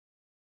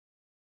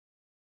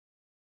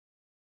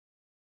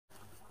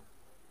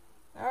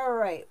All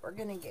right, we're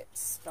going to get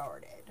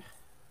started.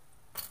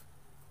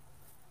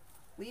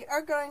 We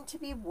are going to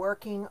be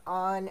working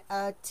on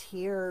a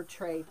tier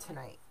tray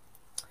tonight.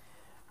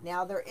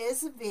 Now, there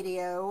is a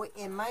video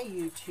in my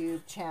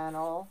YouTube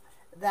channel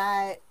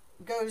that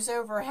goes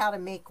over how to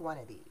make one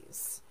of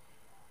these.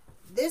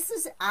 This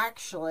is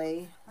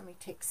actually, let me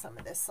take some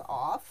of this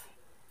off.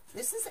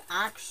 This is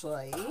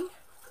actually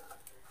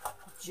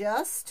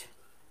just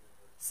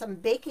some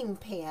baking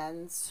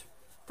pans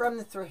from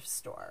the thrift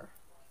store,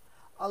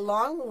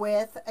 along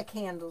with a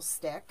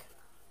candlestick.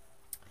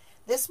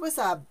 This was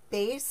a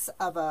base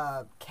of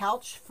a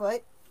couch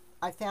foot.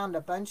 I found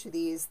a bunch of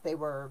these. They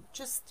were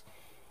just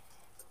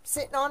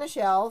sitting on a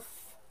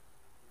shelf,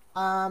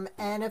 and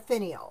a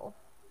finial.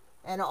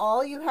 And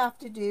all you have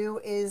to do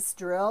is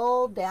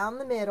drill down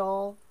the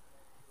middle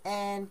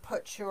and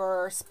put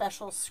your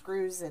special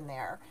screws in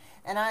there.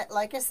 And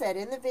like I said,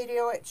 in the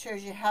video it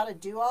shows you how to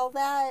do all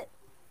that.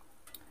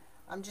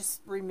 I'm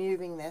just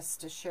removing this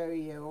to show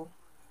you.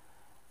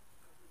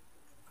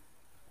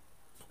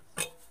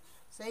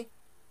 See?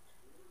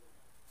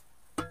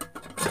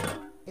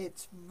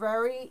 It's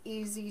very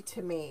easy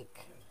to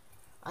make.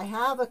 I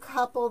have a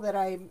couple that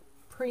I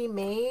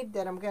pre-made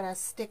that I'm going to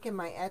stick in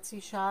my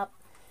Etsy shop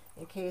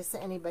in case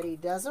anybody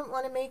doesn't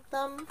want to make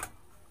them.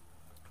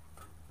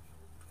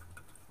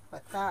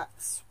 But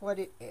that's what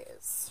it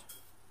is.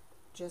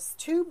 Just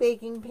 2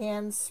 baking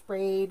pans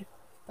sprayed.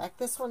 In fact,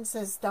 this one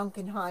says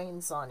Duncan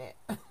Hines on it.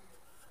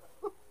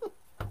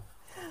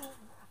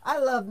 I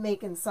love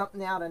making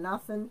something out of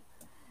nothing.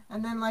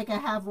 And then like I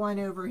have one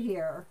over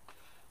here.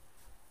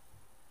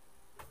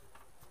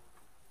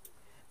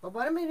 But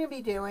what I'm going to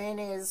be doing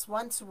is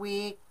once a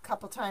week, a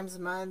couple times a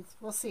month,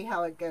 we'll see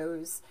how it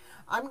goes.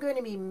 I'm going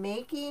to be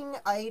making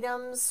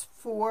items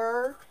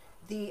for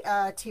the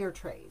tier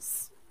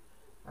trays.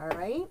 All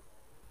right?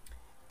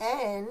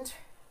 And,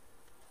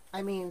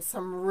 I mean,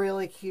 some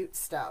really cute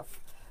stuff.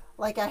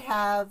 Like I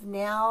have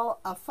now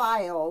a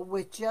file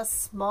with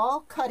just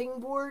small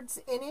cutting boards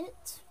in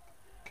it.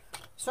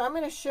 So I'm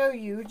going to show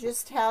you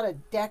just how to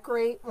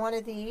decorate one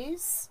of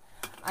these.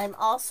 I'm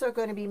also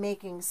going to be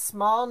making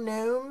small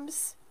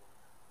gnomes.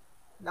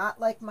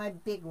 Not like my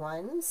big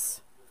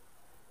ones.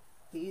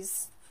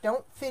 These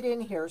don't fit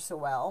in here so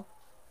well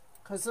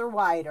because they're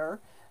wider.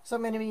 So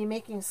I'm going to be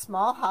making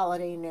small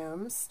holiday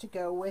gnomes to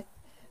go with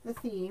the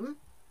theme.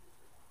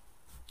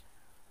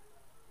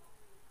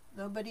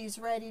 Nobody's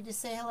ready to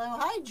say hello.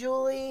 Hi,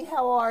 Julie.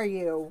 How are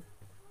you?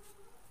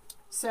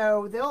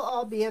 So they'll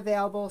all be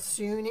available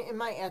soon in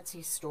my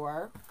Etsy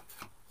store.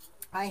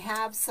 I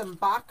have some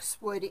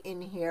boxwood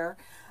in here.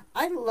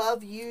 I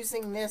love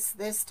using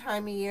this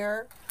time of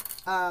year.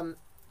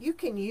 You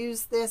can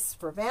use this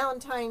for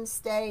Valentine's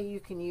Day.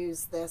 You can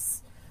use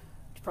this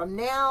from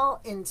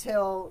now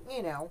until,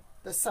 you know,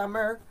 the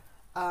summer.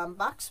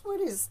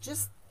 Boxwood is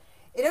just,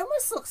 it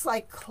almost looks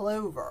like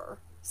clover.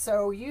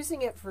 So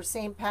using it for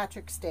St.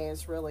 Patrick's Day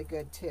is really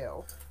good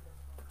too.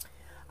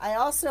 I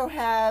also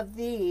have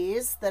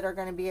these that are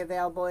going to be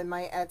available in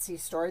my Etsy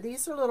store.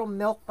 These are little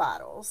milk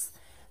bottles.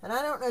 And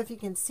I don't know if you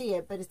can see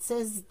it, but it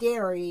says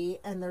dairy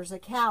and there's a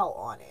cow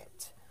on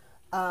it.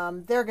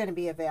 They're going to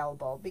be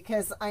available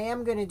because I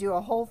am going to do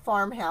a whole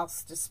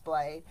farmhouse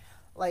display,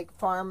 like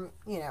farm,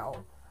 you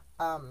know,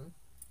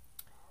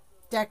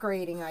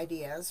 decorating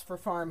ideas for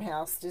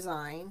farmhouse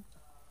design.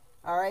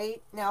 All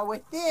right. Now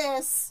with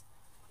this,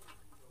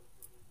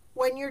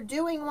 when you're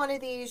doing one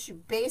of these,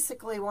 you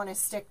basically want to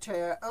stick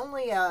to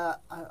only a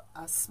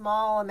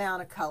small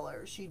amount of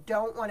colors. You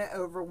don't want to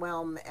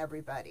overwhelm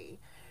everybody.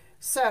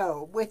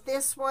 So with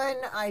this one,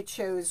 I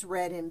chose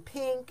red and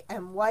pink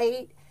and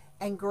white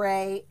and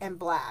gray and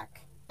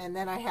black. And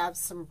then I have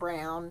some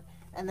brown.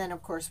 And then,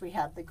 of course, we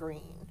have the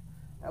green.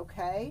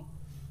 Okay?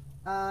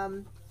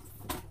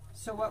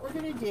 So what we're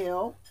going to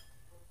do,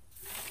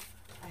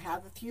 I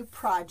have a few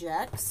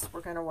projects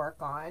we're going to work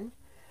on.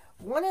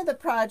 One of the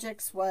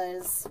projects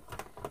was,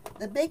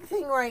 the big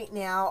thing right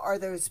now are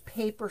those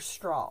paper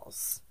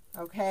straws.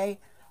 Okay?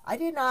 I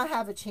did not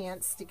have a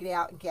chance to get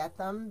out and get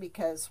them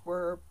because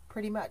we're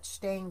pretty much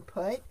staying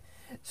put.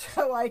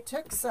 So I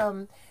took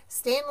some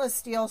stainless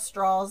steel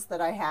straws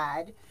that I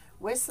had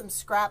with some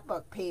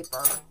scrapbook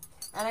paper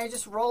and I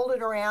just rolled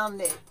it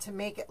around it to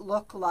make it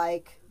look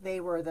like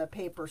they were the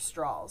paper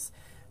straws.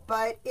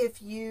 But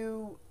if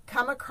you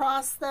come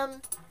across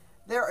them,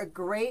 they're a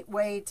great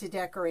way to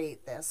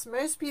decorate this.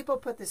 Most people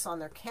put this on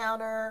their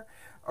counter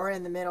or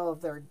in the middle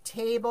of their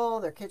table,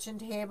 their kitchen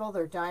table,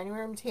 their dining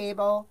room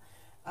table.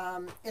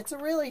 It's a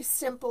really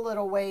simple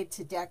little way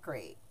to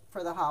decorate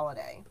for the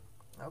holiday.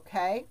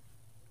 Okay?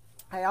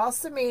 I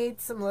also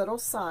made some little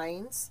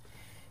signs.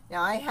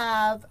 Now I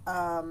have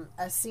a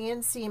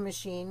CNC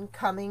machine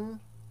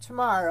coming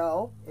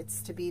tomorrow.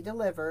 It's to be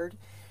delivered.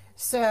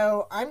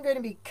 So I'm going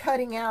to be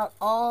cutting out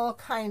all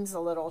kinds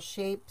of little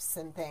shapes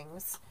and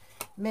things,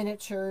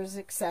 miniatures,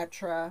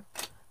 etc.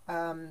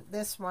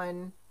 This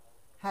one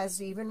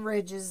has even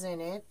ridges in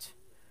it.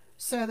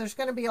 So there's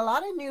going to be a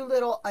lot of new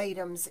little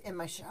items in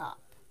my shop.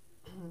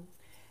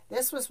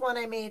 This was one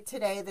I made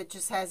today that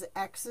just has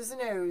X's and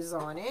O's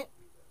on it.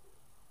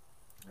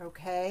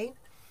 Okay.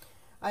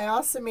 I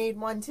also made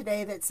one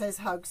today that says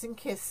hugs and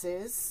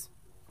kisses.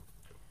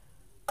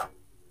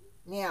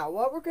 Now,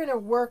 what we're going to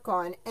work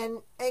on,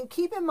 and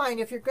keep in mind,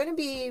 if you're going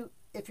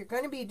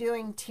to be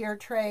doing tier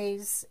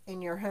trays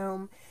in your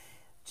home,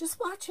 just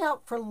watch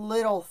out for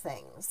little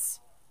things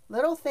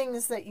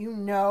that you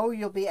know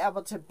you'll be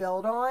able to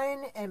build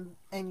on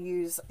and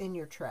use in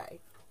your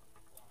tray.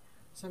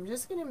 So I'm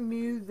just going to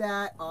move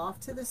that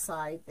off to the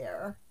side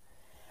there.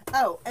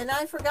 Oh, and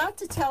I forgot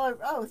to tell her,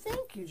 oh,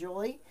 thank you,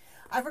 Julie.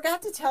 I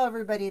forgot to tell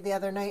everybody the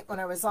other night when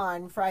I was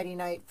on Friday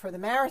night for the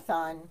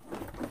marathon,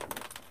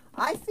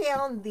 I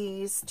found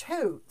these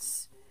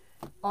totes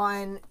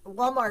on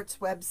Walmart's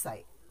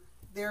website.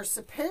 They're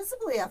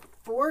supposedly a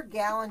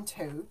 4-gallon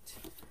tote.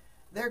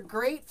 They're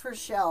great for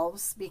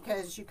shelves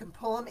because you can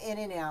pull them in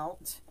and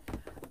out.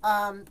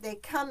 They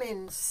come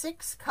in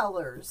 6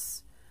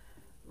 colors: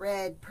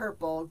 red,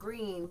 purple,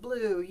 green,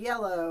 blue,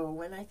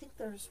 yellow, and I think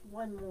there's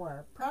one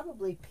more,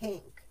 probably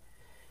pink.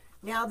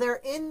 Now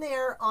they're in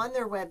there on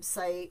their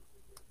website.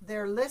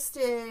 They're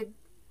listed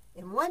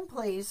in one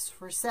place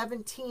for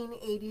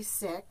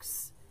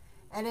 $17.86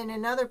 and in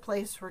another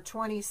place for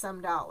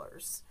 $20-some.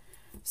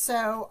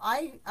 So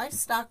I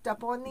stocked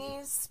up on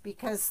these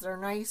because they're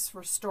nice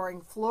for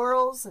storing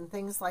florals and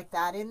things like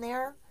that in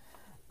there.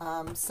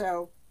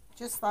 So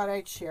just thought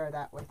I'd share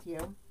that with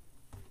you.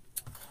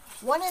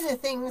 One of the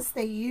things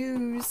they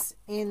use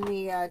in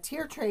the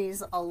tier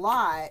trays a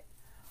lot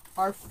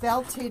are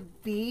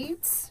felted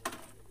beads.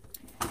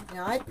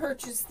 Now I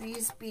purchased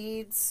these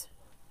beads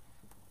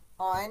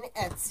on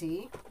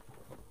Etsy.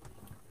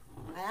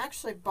 I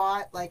actually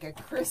bought like a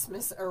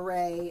Christmas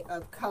array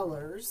of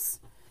colors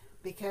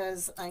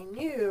because I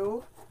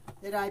knew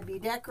that I'd be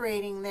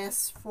decorating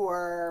this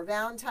for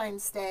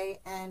Valentine's Day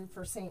and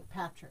for St.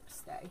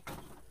 Patrick's Day.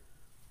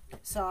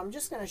 So I'm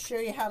just going to show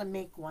you how to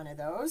make one of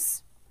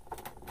those.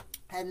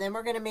 And then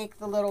we're going to make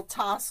the little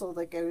tassel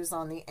that goes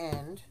on the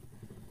end.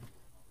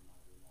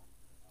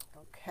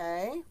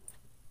 Okay.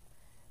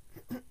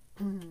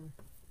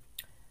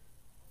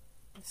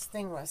 This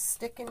thing was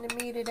sticking to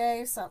me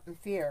today, something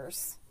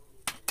fierce.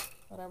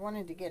 But I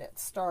wanted to get it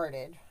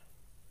started.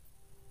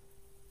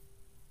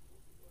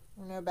 I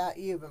don't know about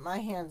you, but my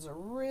hands are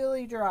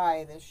really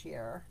dry this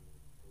year.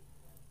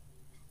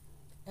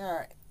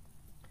 Alright.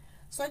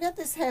 So I got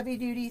this heavy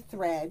duty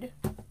thread.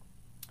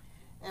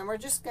 And we're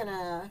just going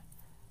to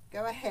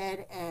go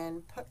ahead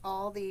and put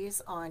all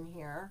these on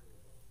here.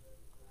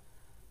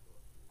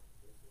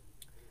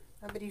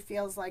 Nobody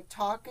feels like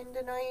talking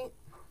tonight?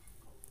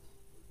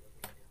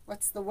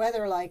 What's the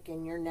weather like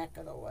in your neck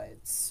of the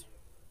woods?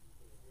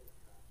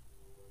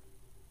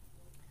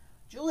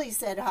 Julie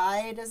said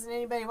hi. Doesn't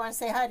anybody want to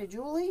say hi to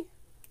Julie?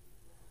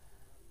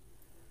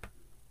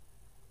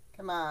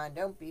 Come on,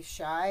 don't be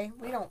shy.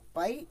 We don't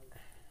bite.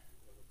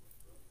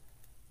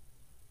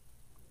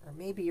 Or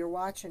maybe you're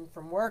watching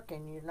from work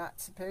and you're not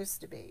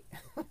supposed to be.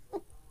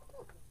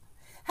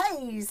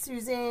 Hey,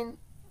 Susan.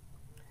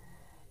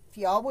 If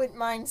y'all wouldn't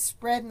mind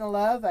spreading the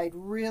love, I'd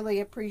really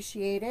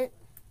appreciate it.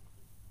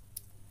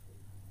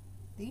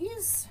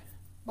 These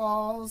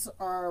balls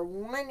are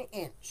 1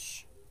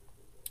 inch.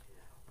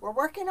 We're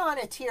working on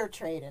a tier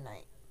tray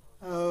tonight.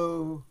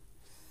 Oh,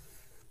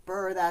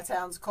 brr, that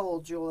sounds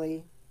cold,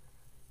 Julie.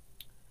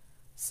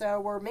 So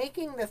we're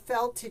making the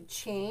felted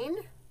chain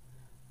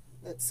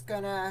that's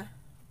gonna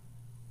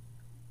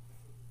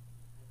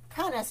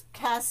kind of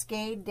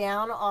cascade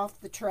down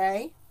off the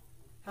tray.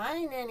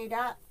 Hi, Nanny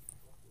Dot.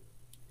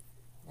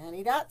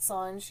 Nanny Dot's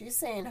on. She's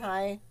saying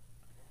hi.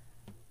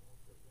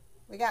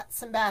 We got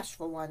some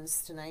bashful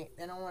ones tonight.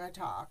 They don't want to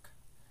talk.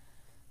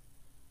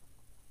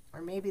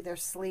 Or maybe they're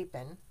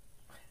sleeping.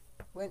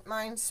 Wouldn't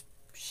mind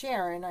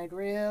sharing. I'd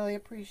really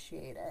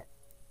appreciate it.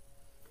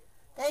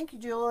 Thank you,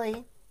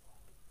 Julie.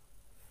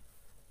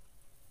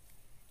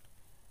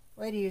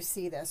 Wait till you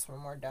see this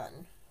when we're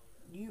done.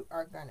 You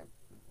are going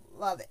to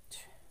love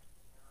it.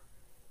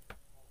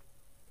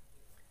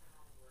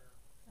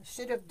 I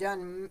should have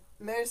done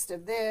most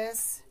of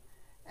this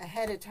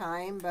ahead of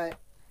time, but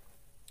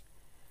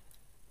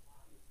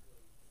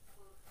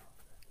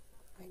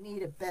I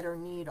need a better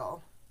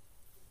needle.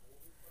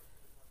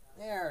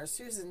 There,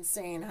 Susan's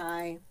saying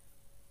hi.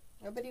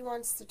 Nobody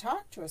wants to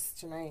talk to us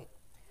tonight.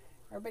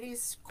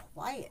 Everybody's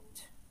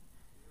quiet.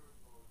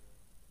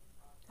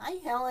 Hi,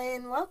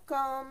 Helen.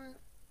 Welcome.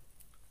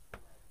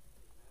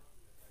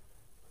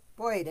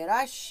 Boy, did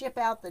I ship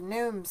out the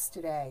gnomes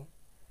today.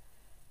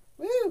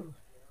 Woo!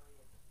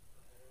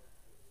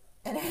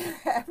 And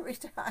every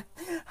time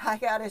I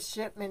got a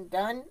shipment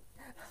done,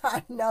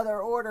 another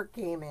order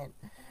came in.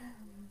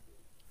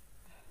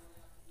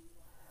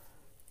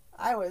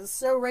 I was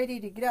so ready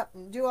to get up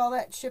and do all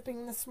that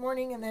shipping this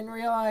morning and then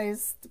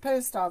realized the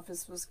post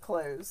office was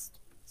closed.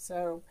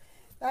 So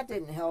that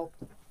didn't help.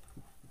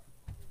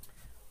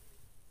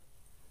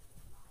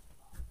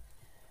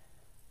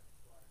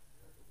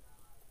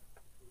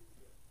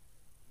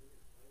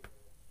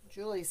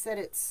 Julie said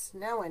it's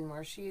snowing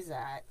where she's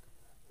at.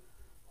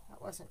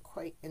 that wasn't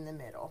quite in the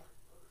middle.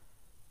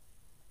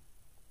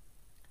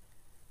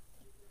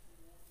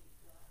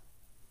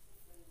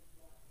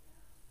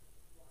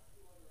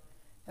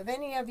 Have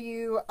any of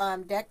you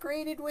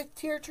decorated with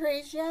tier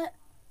trays yet?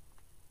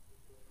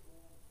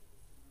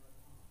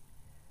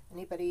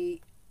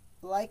 Anybody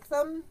like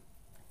them?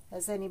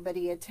 Has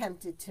anybody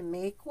attempted to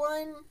make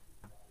one?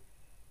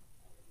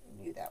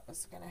 I knew that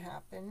was going to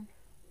happen.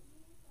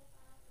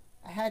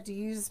 I had to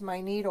use my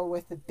needle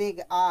with the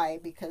big eye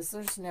because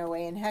there's no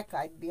way in heck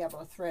I'd be able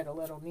to thread a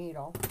little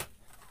needle.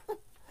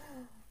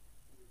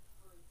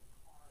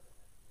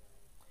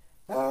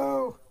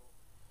 Oh,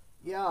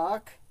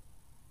 yuck.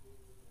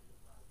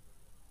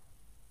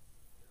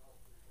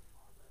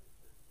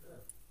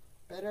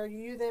 Better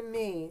you than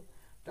me.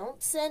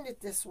 Don't send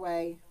it this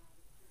way.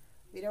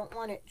 We don't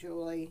want it,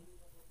 Julie.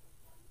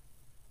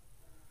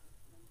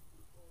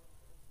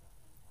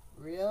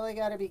 Really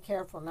got to be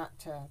careful not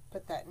to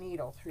put that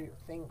needle through your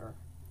finger.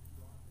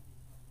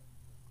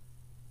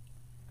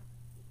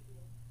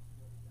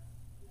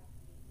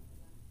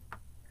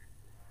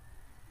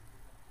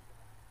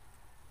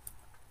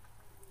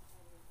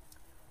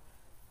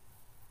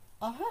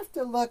 I'll have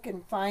to look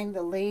and find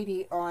the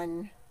lady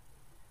on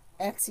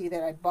Etsy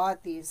that I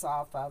bought these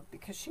off of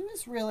because she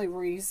was really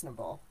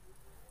reasonable.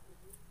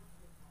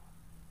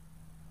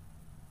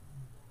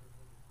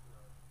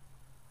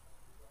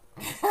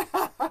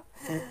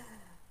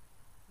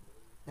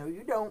 No,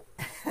 you don't.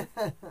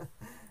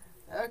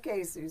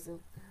 Okay, Susan.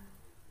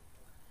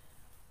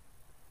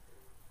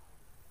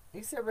 At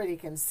least everybody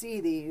can see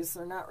these.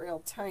 They're not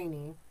real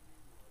tiny.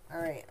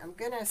 Alright, I'm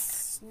going to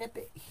snip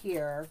it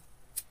here.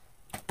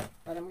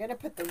 But I'm going to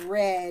put the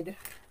red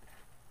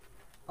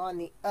on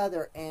the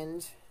other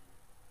end.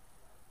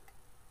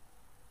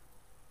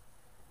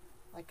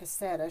 Like I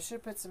said, I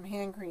should put some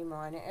hand cream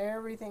on.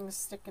 Everything's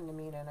sticking to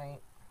me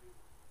tonight.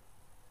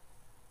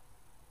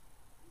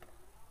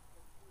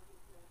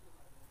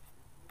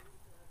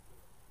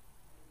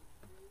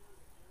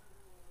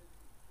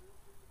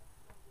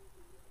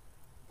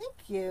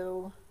 Thank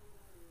you.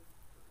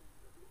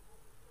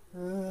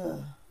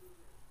 Ugh.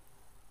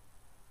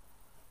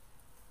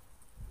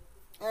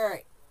 All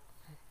right.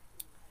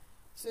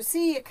 So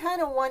see, you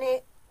kind of want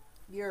it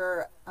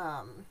your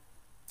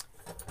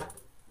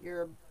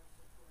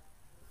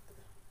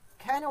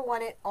kind of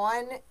want it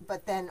on,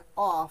 but then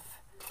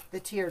off the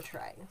tier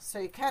tray. So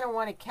you kind of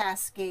want to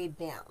cascade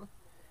down.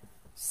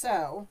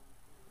 So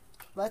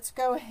let's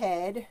go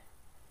ahead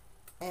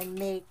and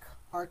make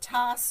our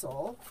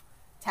tassel.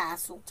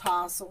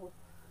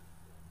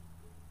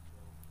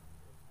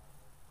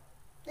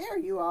 There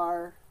you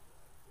are.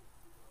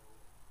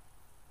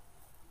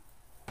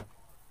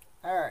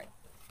 All right.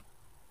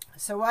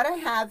 So what I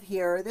have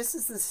here, this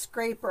is the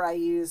scraper I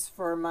use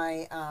for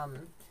my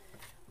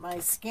my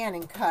scan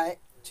and cut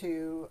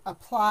to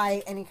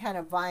apply any kind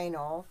of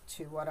vinyl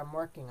to what I'm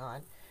working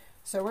on.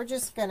 So we're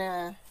just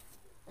gonna,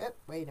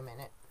 wait a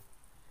minute.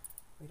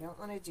 We don't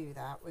want to do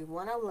that. We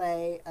want to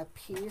lay a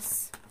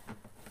piece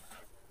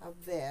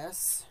of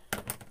this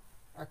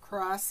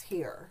across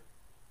here.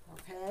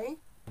 Okay?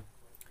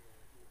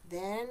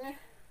 Then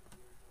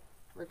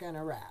we're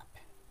gonna wrap.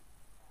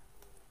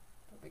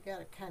 We got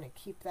to kind of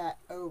keep that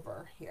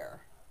over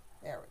here.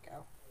 There we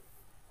go.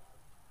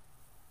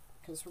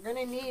 Because we're going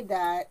to need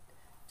that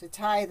to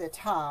tie the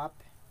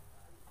top.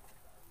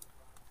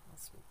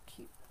 Let's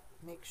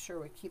make sure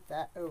we keep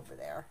that over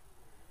there.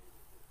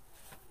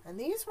 And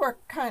these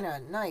work kind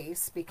of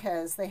nice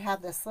because they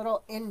have this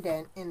little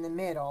indent in the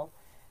middle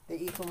that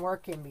you can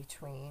work in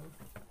between.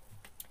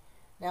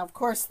 Now, of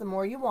course, the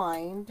more you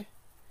wind,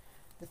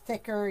 the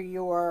thicker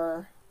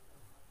your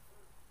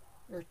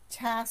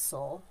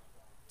tassel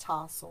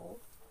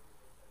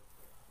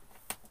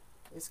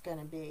is going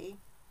to be.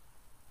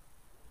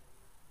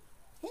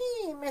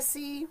 Hey,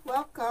 Missy,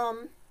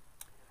 welcome.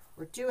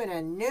 We're doing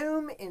a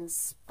Gnome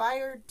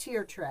inspired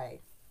tier tray.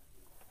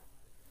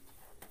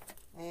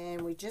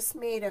 And we just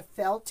made a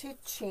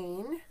felted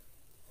chain.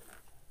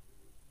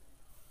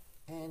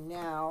 And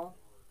now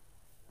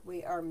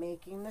we are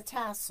making the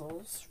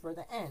tassels for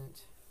the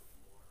end.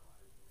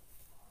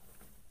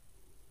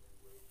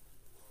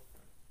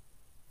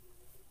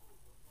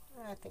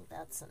 I think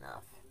that's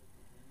enough.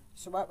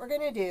 So what we're going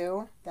to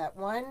do, that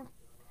one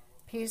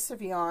piece of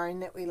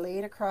yarn that we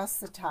laid across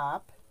the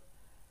top,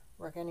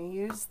 we're going to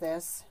use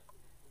this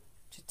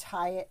to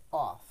tie it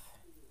off.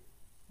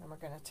 And we're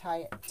going to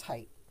tie it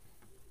tight.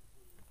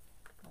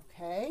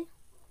 Okay?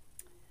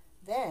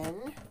 Then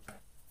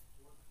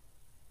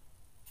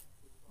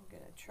I'm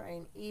going to try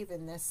and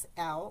even this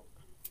out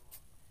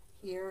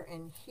here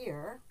and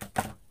here.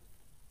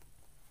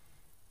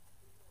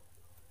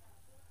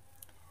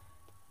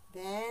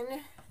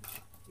 Then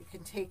you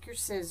can take your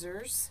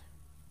scissors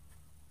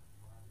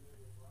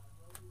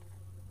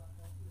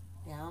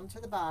down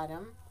to the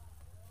bottom.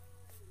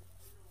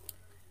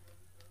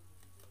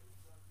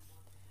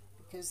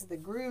 Because of the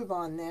groove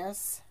on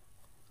this,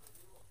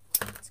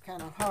 it's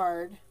kind of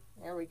hard.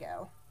 There we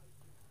go.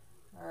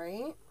 All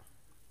right.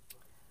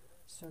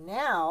 So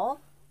now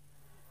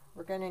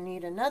we're going to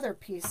need another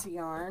piece of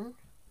yarn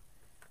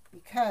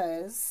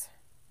because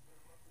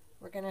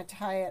we're going to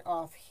tie it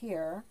off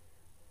here.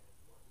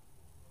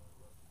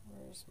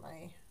 Where's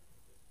my...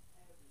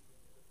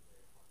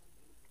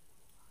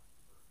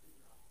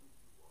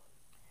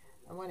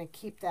 I want to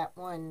keep that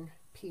one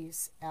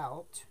piece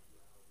out.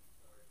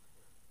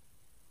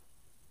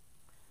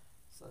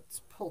 So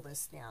let's pull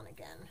this down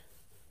again.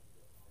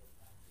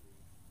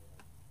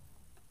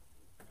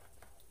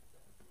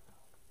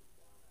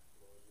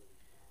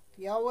 If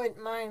y'all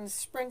wouldn't mind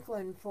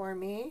sprinkling for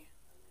me,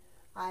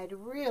 I'd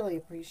really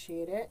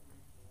appreciate it.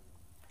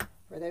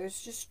 For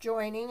those just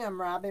joining,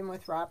 I'm Robin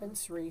with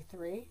Robin's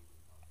Wreathery.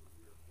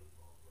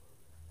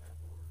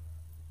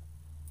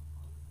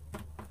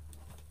 And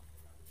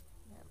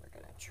we're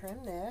going to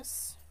trim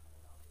this.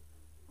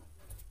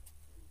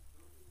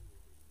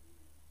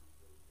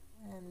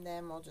 And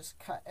then we'll just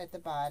cut at the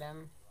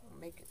bottom,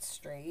 make it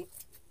straight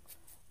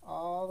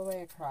all the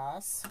way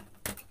across.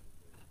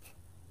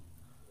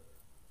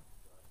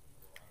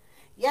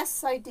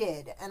 Yes, I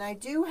did. And I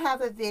do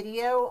have a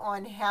video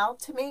on how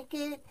to make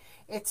it.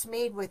 It's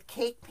made with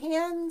cake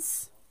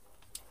pans,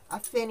 a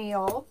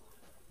finial,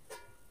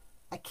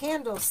 a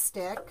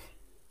candlestick,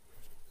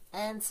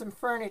 and some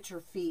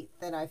furniture feet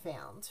that I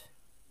found.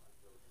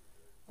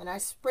 And I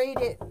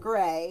sprayed it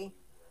gray.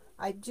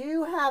 I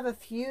do have a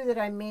few that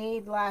I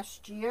made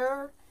last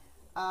year,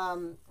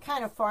 kind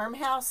of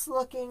farmhouse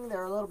looking.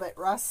 They're a little bit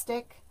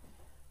rustic,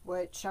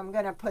 which I'm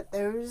going to put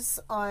those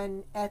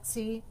on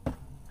Etsy.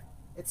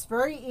 It's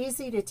very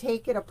easy to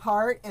take it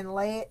apart and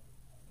lay it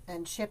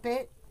and ship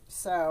it.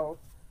 So,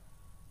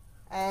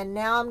 and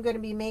now I'm going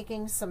to be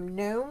making some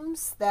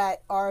gnomes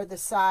that are the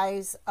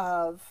size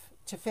of,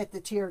 to fit the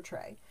tier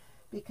tray.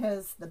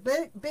 Because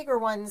the bigger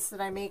ones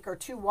that I make are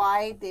too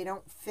wide. They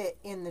don't fit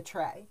in the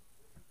tray.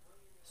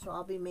 So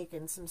I'll be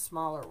making some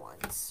smaller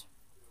ones.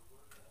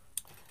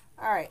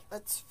 Alright,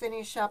 let's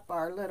finish up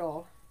our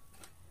little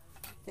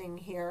thing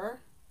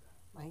here.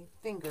 My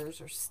fingers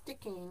are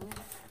sticking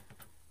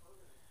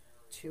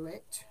to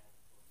it.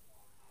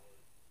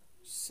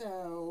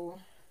 So,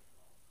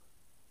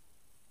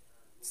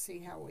 let's see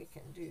how we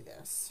can do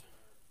this.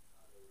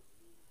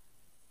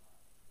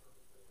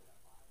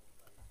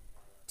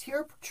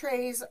 Tier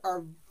trays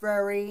are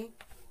very,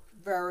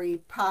 very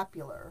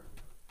popular.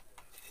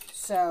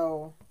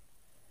 So,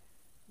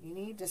 you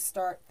need to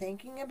start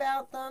thinking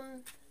about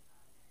them.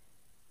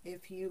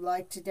 If you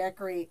like to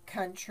decorate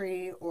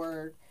country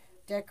or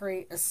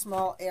decorate a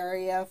small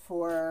area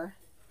for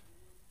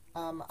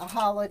a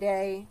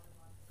holiday.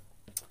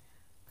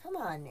 Come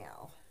on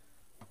now.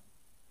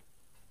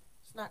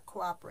 It's not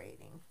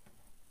cooperating.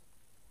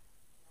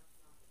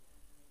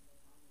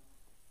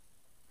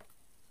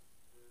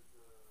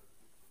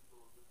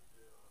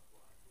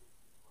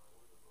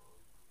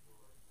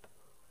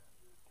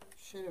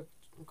 Should have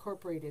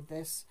incorporated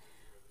this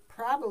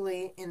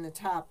probably in the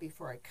top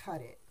before I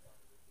cut it.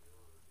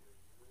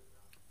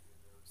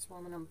 So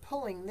when I'm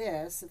pulling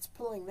this, it's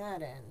pulling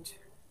that end.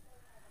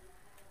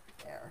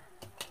 There.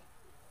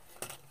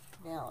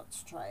 Now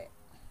let's try it.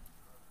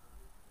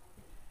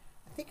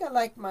 I think I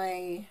like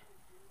my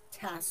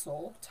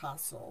tassel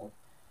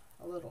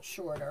a little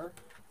shorter.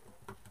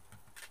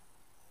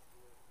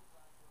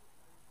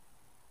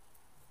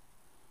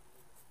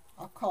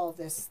 I'll call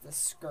this the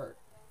skirt.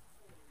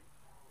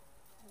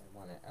 I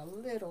want it a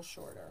little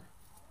shorter.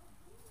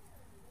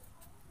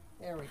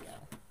 There we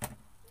go.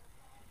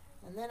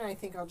 And then I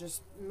think I'll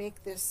just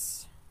make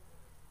this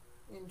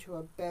into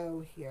a bow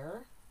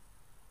here.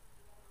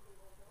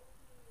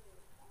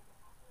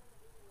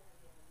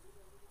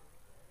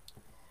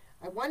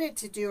 I wanted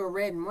to do a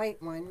red and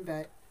white one,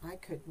 but I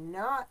could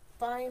not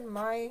find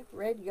my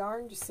red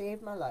yarn to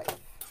save my life.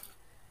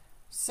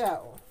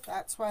 So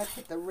that's why I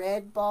put the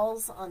red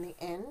balls on the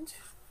end.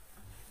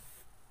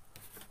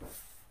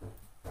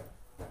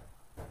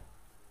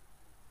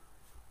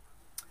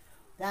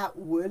 That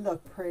would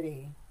look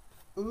pretty.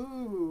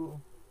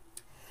 Ooh.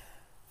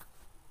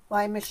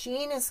 My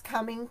machine is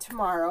coming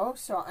tomorrow,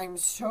 so I'm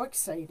so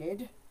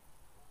excited.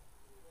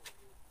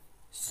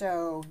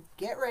 So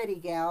get ready,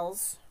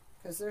 gals,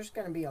 because there's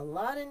going to be a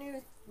lot of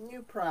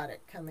new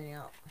product coming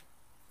out.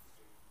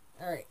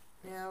 Alright,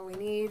 now we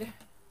need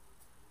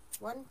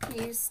one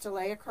piece to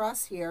lay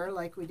across here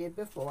like we did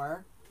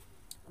before.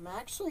 I'm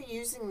actually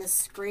using the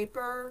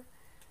scraper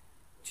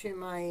to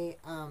my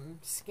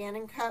Scan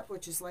and Cut,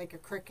 which is like a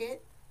Cricut,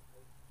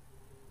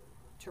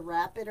 to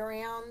wrap it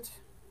around.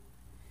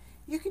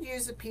 You could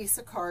use a piece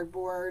of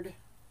cardboard,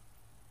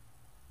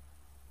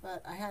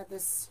 but I had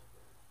this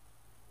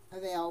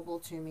available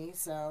to me,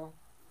 so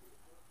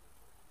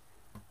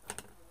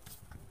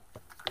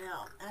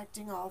now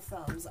acting all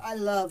thumbs. I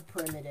love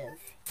primitive.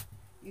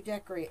 You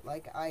decorate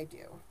like I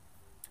do.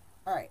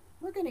 Alright,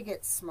 we're going to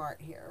get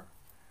smart here.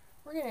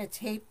 We're going to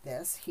tape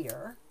this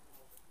here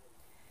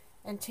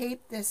and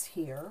tape this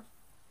here.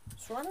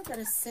 So I'm not going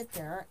to sit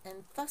there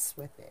and fuss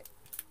with it.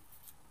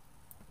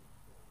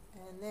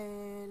 And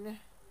then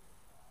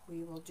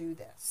we will do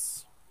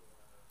this.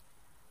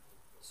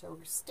 So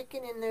we're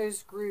sticking in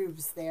those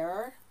grooves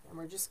there. And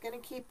we're just going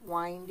to keep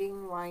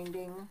winding.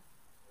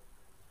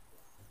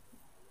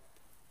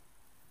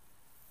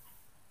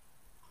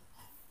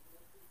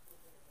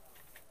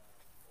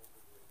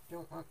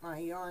 Don't want my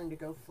yarn to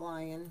go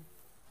flying,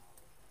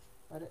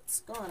 but it's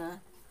gonna.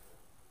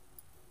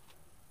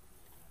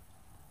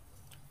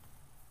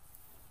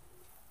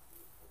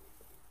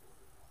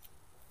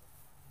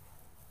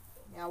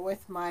 Now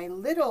with my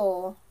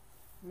little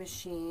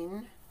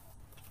machine,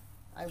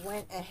 I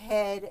went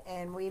ahead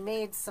and we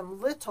made some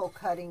little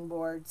cutting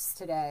boards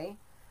today.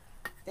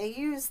 They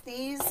use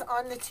these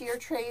on the tier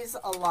trays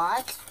a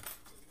lot.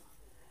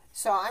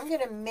 So I'm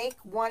going to make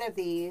one of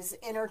these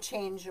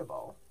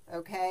interchangeable,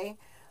 okay?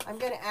 I'm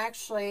going to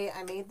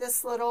I made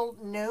this little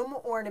gnome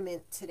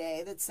ornament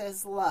today that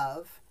says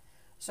love.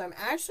 So I'm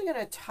actually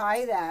going to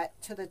tie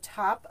that to the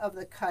top of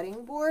the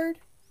cutting board.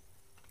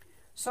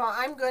 So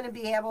I'm going to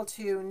be able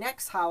to,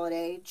 next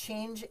holiday,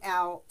 change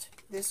out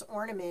this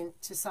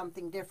ornament to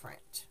something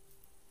different.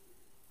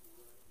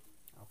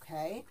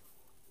 Okay?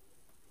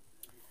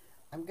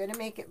 I'm going to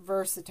make it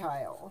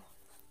versatile.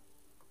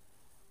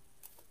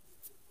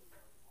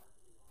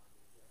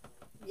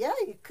 Yeah,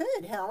 you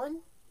could,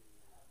 Helen.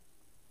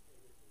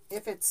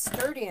 If it's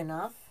sturdy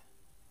enough.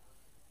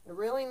 It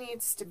really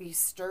needs to be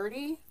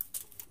sturdy.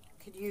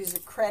 Could use a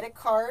credit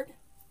card.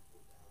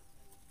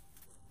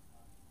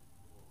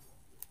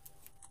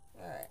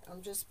 Alright,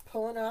 I'm just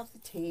pulling off the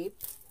tape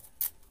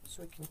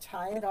so we can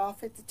tie it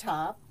off at the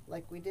top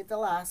like we did the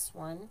last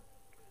one.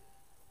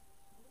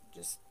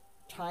 Just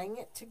tying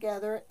it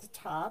together at the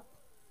top.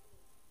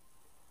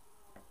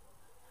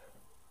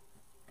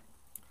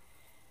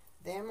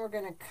 Then we're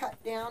going to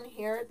cut down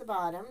here at the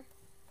bottom.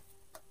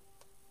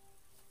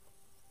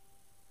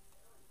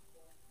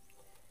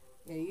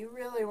 Yeah, you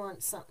really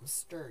want something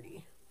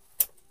sturdy.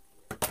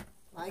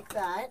 Like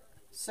that.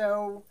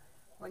 So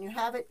when you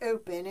have it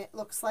open, it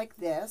looks like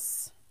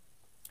this.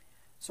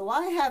 So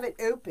while I have it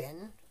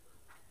open,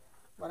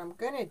 what I'm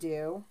going to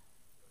do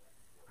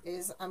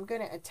is I'm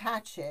going to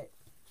attach it.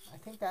 I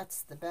think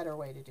that's the better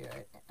way to do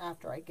it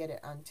after I get it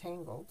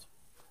untangled.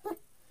 I'm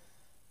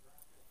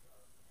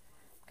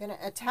going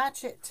to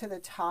attach it to the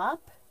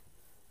top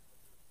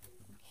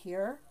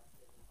here.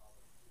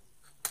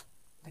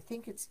 I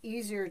think it's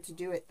easier to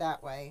do it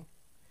that way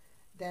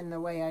than the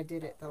way I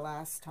did it the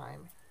last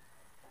time.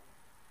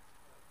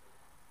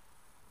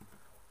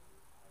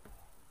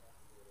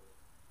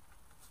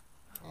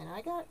 And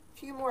I got a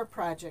few more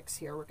projects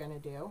here we're going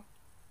to do,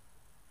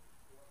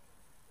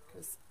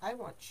 because I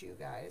want you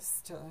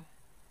guys to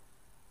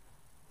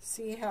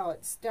see how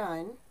it's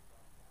done,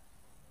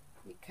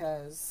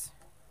 because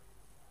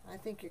I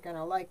think you're going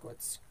to like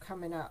what's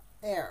coming up.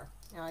 There.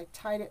 Now I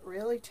tied it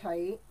really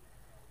tight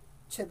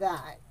to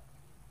that.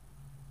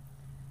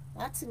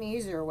 That's an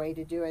easier way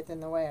to do it than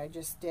the way I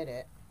just did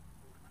it.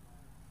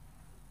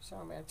 So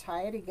I'm going to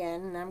tie it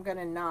again, and I'm going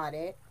to knot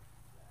it.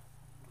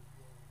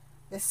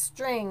 This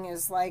string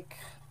is like,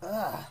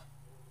 ugh.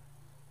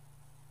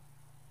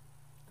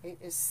 It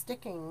is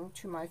sticking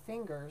to my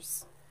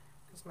fingers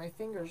because my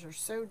fingers are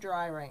so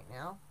dry right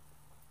now.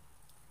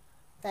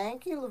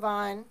 Thank you,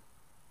 Levon.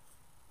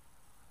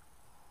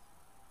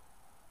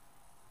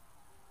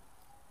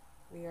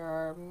 We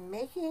are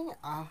making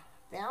a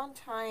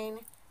Valentine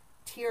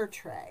tier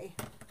tray.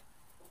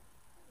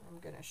 I'm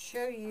going to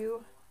show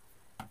you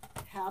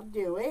how to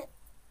do it.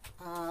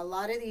 A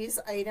lot of these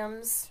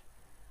items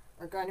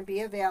are going to be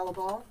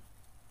available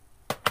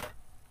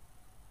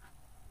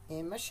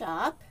in my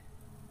shop,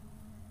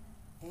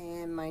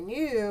 and my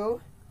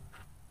new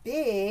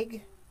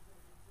big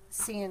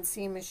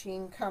CNC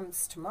machine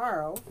comes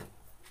tomorrow,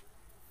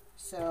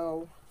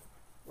 so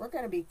we're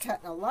going to be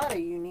cutting a lot of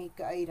unique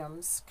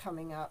items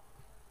coming up.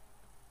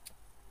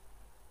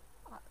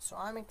 So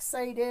I'm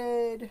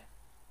excited.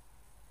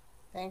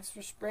 Thanks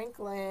for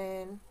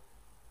sprinkling.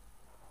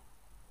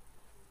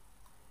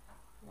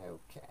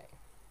 Okay.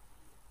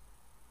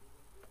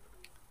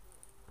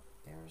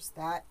 There's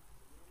that.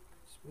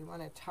 So we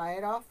want to tie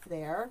it off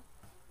there.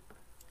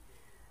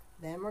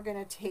 Then we're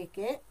going to take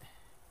it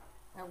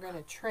and we're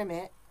going to trim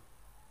it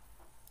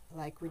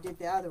like we did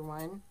the other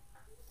one.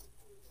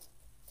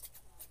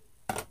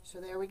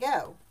 So there we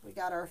go. We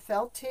got our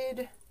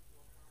felted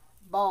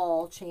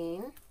ball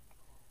chain.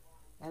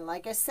 And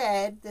like I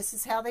said, this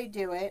is how they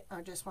do it.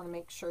 I just want to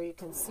make sure you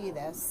can see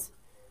this.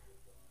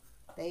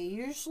 They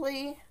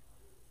usually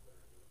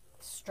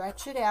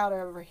stretch it out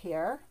over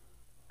here,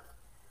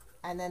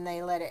 and then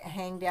they let it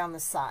hang down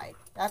the side.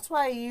 That's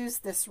why I use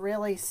this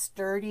really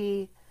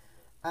sturdy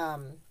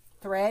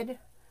thread,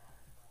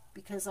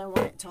 because I want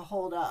it to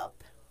hold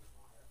up.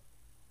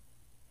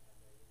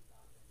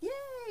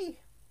 Yay!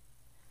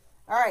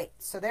 Alright,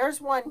 so there's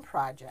one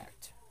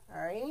project.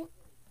 Alright,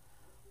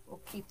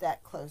 we'll keep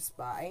that close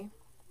by.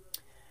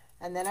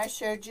 And then I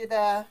showed you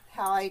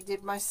how I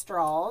did my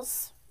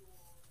straws.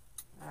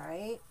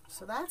 Alright,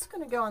 so that's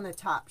going to go on the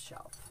top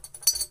shelf.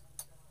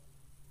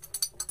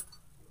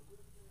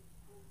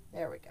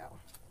 There we go.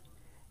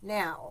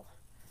 Now,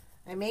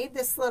 I made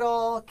this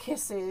little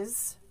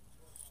kisses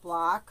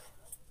block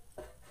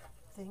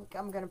think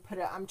I'm going to put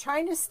it, I'm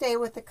trying to stay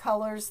with the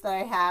colors that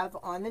I have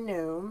on the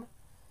Gnome.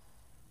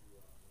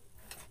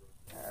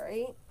 All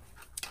right.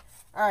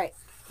 All right.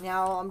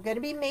 Now I'm going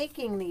to be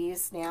making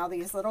these now,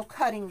 these little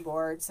cutting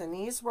boards, and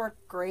these work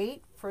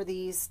great for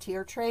these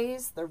tier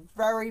trays. They're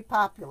very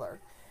popular.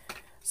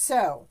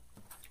 So,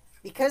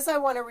 because I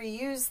want to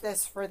reuse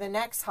this for the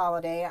next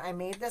holiday, I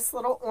made this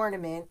little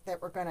ornament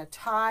that we're going to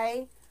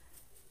tie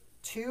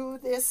to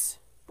this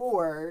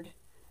board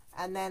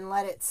and then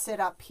let it sit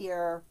up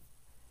here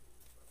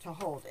to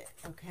hold it,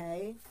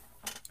 okay?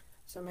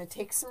 So I'm going to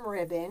take some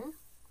ribbon.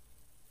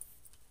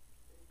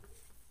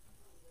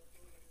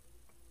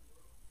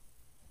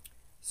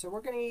 So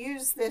we're going to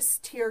use this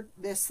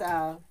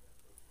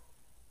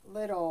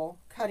little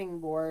cutting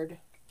board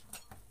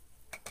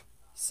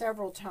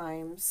several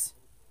times.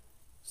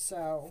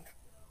 So,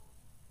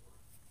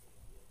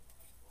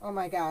 oh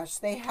my gosh,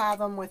 they have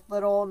them with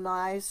little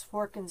knives,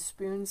 fork, and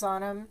spoons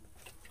on them.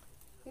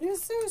 It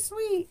is so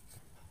sweet.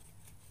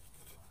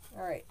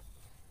 All right.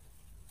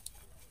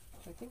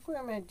 I think what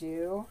I'm going to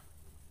do,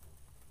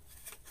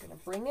 I'm going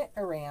to bring it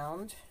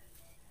around,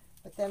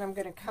 but then I'm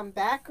going to come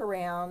back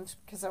around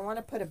because I want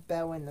to put a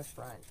bow in the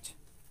front.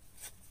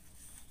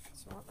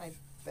 So I want my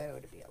bow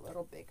to be a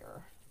little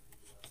bigger.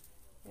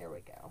 There we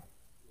go.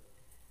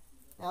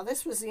 Now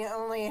this was the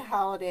only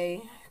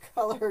holiday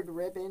colored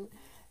ribbon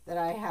that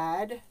I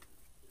had,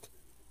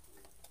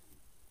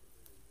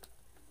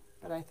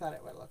 but I thought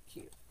it would look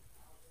cute.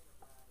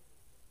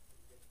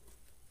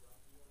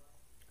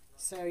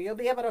 So you'll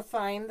be able to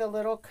find the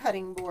little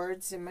cutting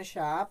boards in my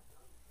shop.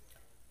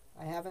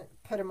 I haven't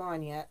put them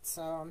on yet,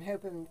 so I'm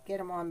hoping to get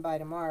them on by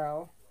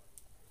tomorrow.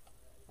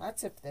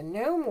 That's if the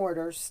Gnome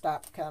orders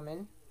stop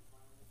coming.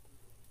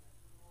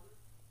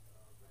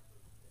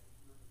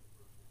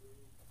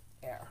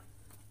 There.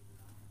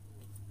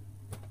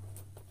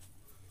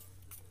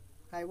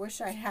 I wish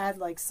I had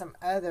like some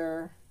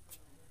other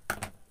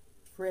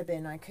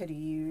ribbon I could have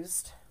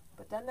used,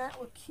 but doesn't that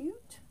look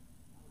cute?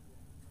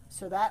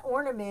 So that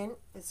ornament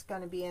is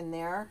going to be in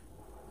there.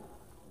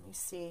 Let me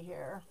see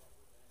here.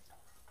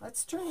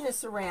 Let's turn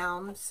this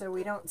around so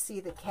we don't see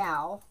the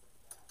cow.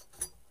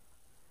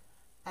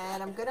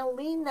 And I'm going to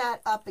lean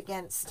that up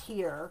against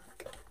here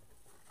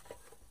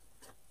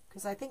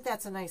because I think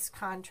that's a nice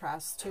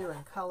contrast too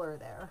in color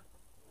there.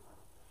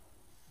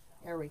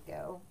 There we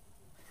go.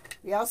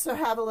 We also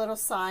have a little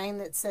sign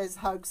that says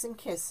Hugs and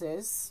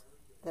Kisses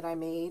that I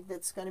made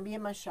that's going to be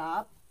in my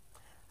shop.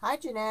 Hi,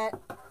 Jeanette.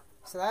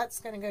 So that's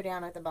going to go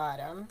down at the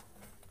bottom.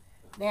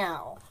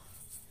 Now,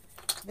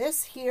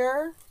 this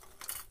here,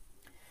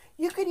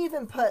 you could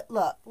even put,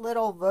 look,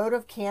 little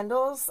votive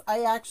candles.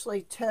 I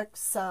actually took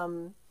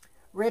some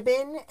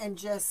ribbon and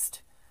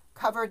just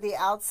covered the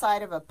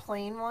outside of a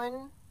plain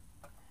one.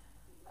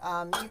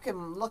 You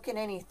can look in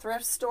any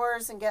thrift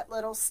stores and get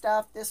little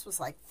stuff. This was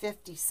like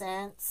 50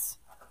 cents.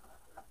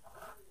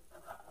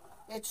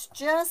 It's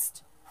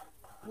just,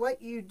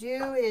 what you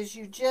do is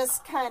you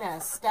just kind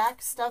of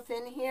stack stuff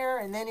in here,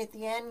 and then at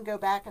the end go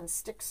back and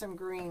stick some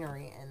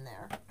greenery in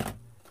there.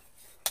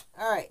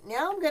 All right,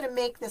 now I'm going to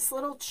make this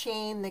little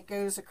chain that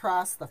goes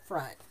across the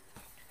front.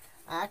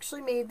 I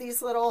actually made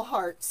these little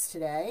hearts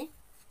today.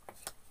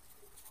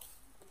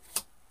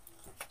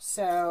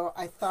 So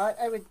I thought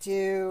I would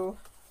do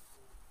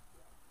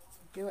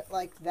it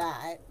like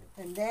that.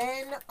 And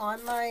then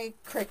on my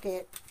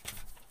Cricut,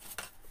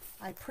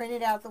 I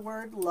printed out the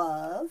word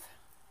love.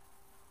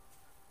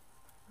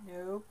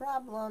 No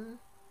problem.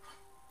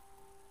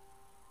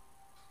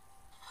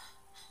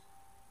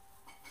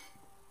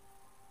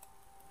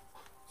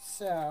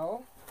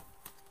 So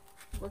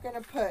we're going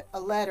to put a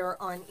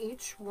letter on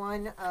each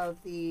one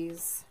of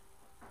these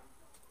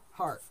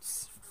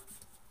hearts.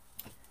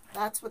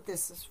 That's what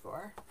this is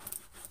for.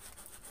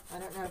 I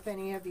don't know if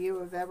any of you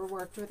have ever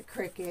worked with a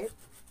Cricut,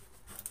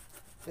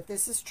 but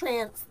this is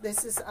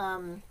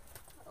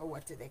oh,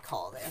 what do they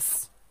call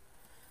this?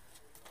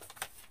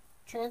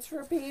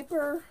 Transfer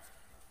paper?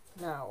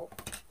 No,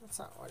 that's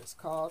not what it's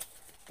called.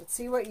 But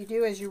see, what you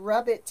do is you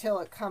rub it till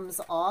it comes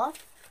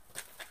off,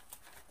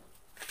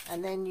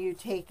 and then you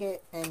take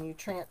it and you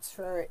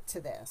transfer it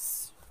to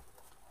this.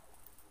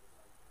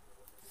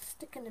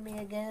 Sticking to me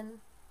again.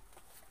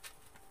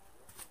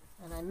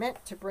 And I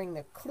meant to bring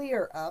the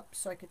clear up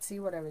so I could see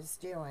what I was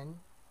doing.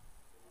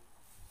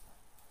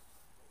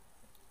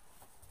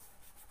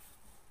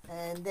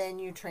 And then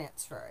you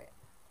transfer it.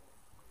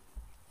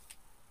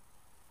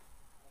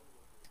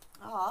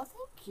 Oh,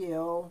 thank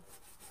you.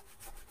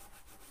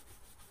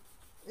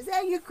 Is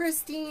that you,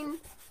 Christine?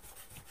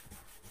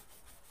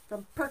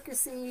 From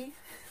Percy.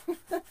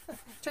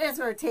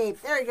 Transfer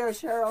tape. There you go,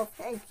 Cheryl.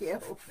 Thank you.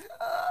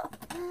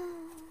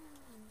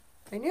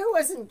 I knew it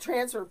wasn't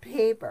transfer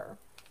paper.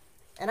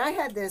 And I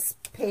had this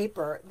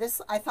paper. This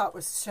I thought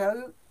was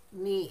so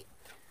neat.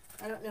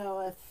 I don't know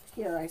if,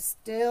 here, I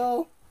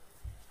still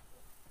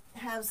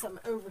have some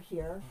over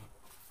here.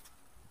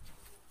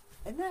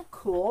 Isn't that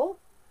cool?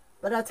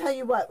 But I'll tell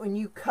you what, when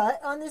you cut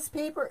on this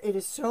paper, it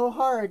is so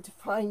hard to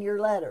find your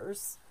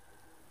letters.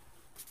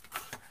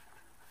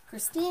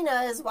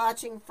 Christina is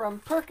watching from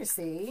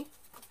Percy.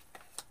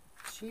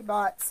 she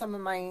bought some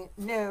of my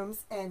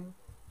gnomes, and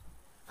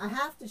I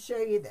have to show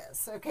you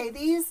this. Okay,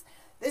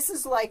 this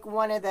is like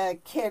one of the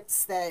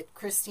kits that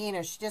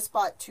Christina, she just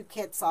bought 2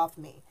 kits off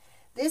me.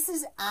 This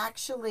is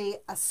actually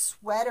a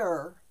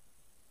sweater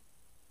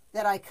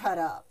that I cut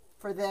up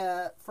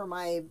for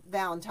my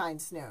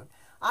Valentine's note.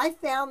 I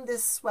found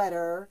this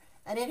sweater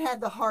and it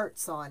had the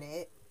hearts on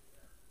it.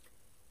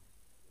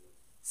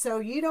 So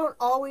you don't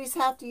always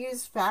have to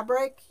use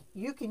fabric.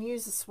 You can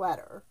use a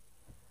sweater.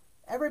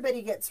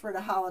 Everybody gets rid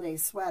of holiday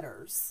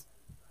sweaters.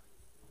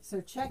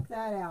 So check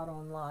that out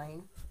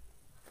online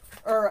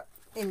or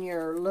in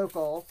your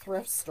local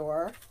thrift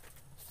store.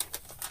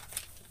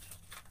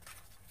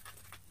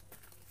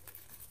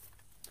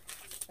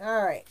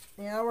 All right,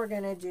 now we're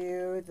going to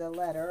do the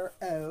letter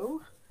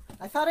O.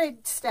 I thought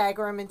I'd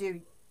stagger them and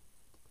do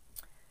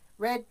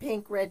red,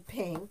 pink, red,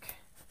 pink.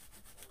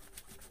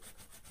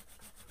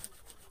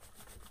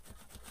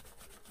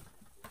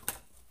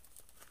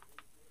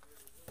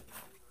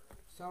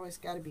 There's always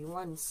got to be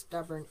one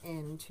stubborn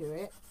end to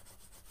it.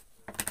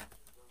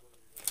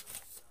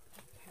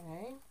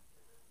 Okay.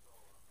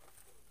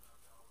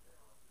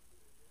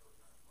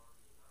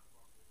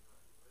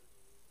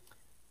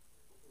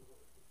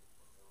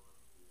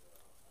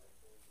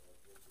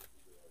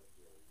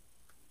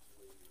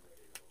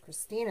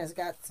 Christina's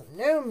got some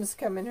gnomes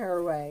coming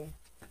her way.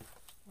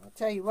 I'll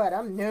tell you what,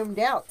 I'm gnomed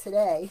out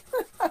today.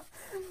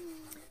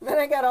 Then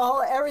I got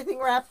everything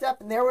wrapped up,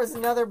 and there was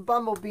another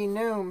bumblebee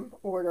gnome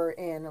order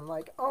in. I'm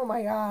like, oh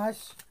my gosh.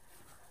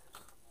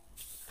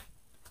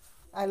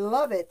 I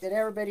love it that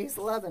everybody's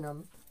loving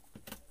them.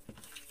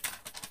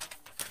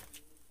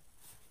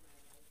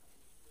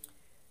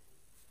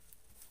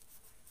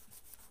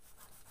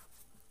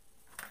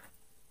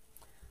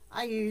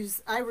 I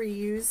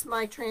reuse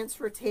my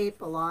transfer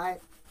tape a lot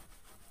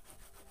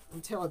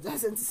until it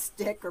doesn't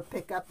stick or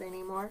pick up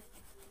anymore.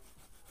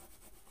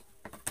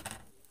 All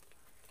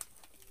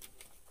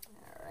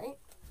right.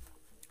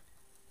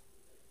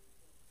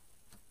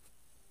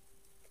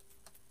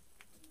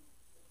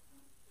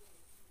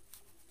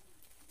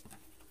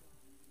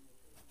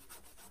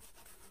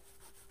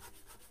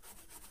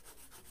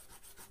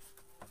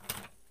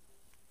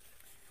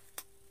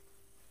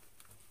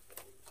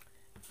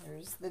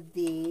 There's the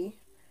V.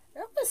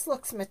 Oh, this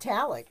looks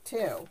metallic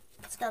too.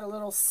 It's got a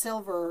little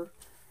silver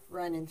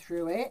running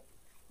through it.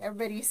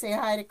 Everybody say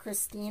hi to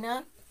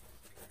Christina.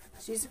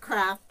 She's a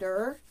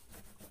crafter.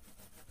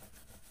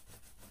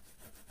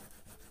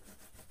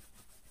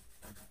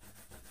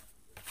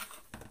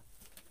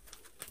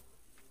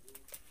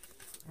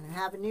 And I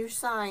have a new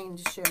sign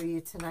to show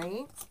you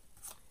tonight.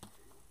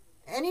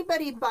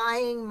 Anybody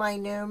buying my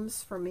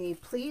gnomes for me,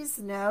 please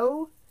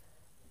know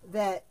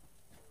that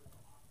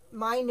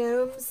my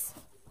gnomes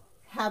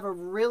have a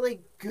really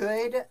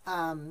good,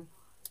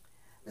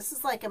 this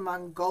is like a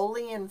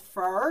Mongolian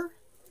fur,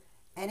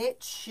 and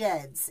it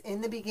sheds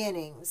in the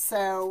beginning.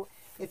 So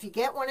if you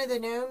get one of the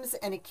gnomes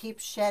and it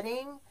keeps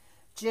shedding,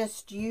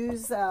 just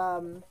use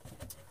a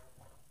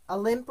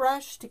lint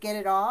brush to get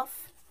it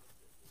off.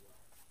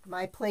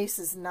 My place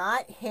is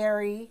not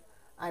hairy.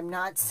 I'm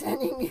not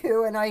sending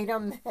you an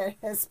item that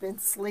has been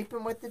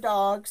sleeping with the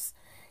dogs.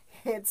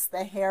 It's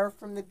the hair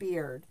from the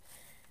beard.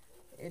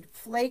 It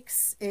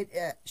flakes, it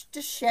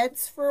just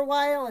sheds for a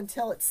while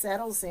until it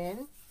settles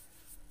in.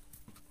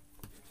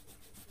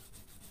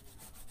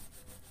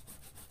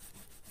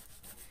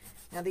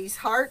 Now these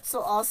hearts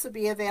will also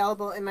be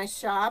available in my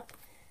shop.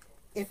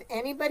 If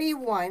anybody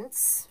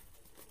wants,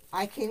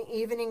 I can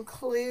even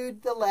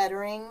include the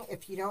lettering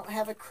if you don't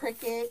have a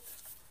Cricut.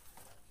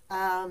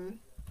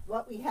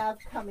 What we have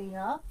coming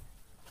up.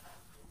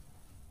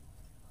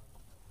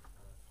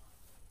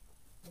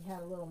 We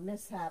had a little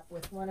mishap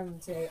with one of them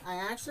today. I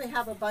actually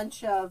have a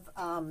bunch of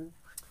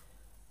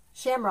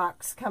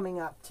shamrocks coming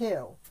up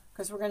too,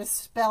 because we're going to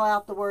spell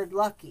out the word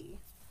lucky.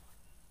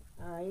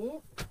 All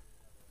right.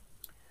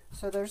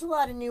 So there's a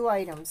lot of new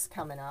items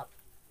coming up.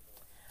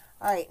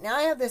 All right, now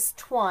I have this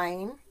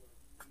twine.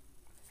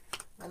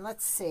 And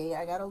let's see,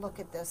 I got to look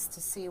at this to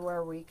see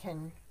where we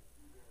can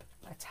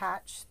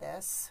attach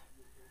this.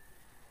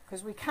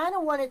 Because we kind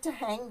of want it to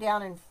hang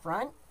down in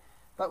front,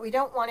 but we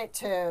don't want it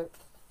to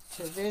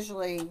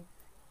visually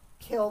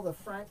kill the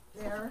front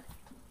there.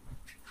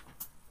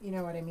 You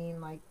know what I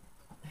mean? Like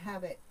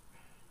have it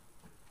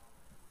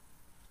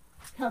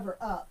cover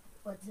up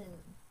what's in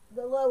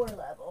the lower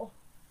level.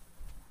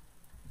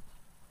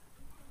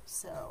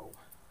 So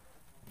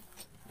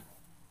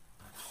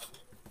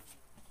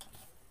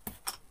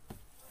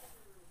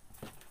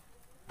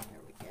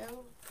there we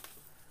go.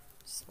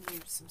 Just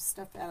move some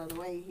stuff out of the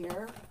way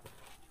here.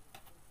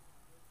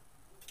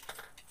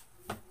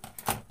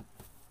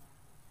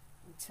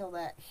 Until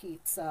that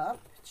heats up.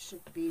 It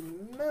should be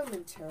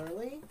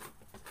momentarily.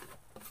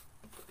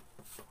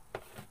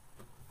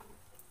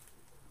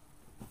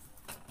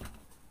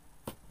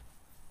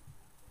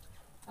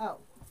 Oh,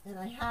 and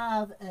I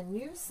have a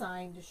new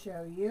sign to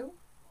show you.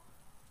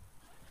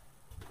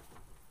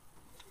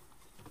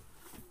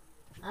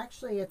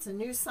 Actually, it's a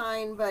new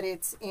sign, but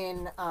it's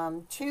in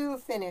two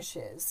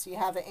finishes. You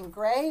have it in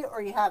gray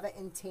or you have it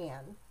in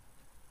tan.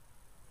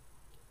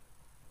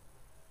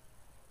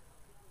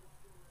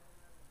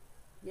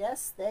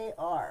 Yes, they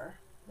are.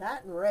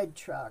 That and red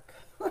truck.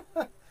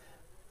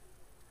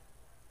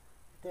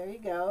 There you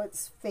go.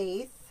 It's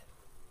Faith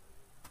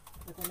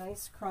with a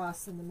nice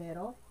cross in the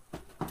middle.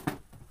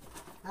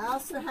 I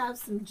also have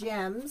some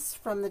gems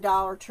from the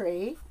Dollar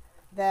Tree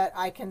that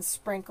I can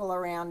sprinkle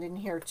around in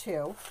here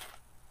too.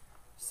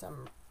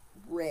 Some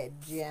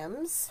red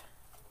gems.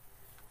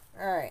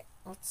 All right,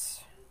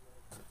 let's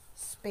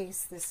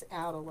space this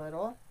out a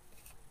little.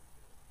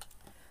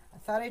 I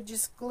thought I'd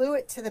just glue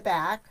it to the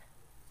back.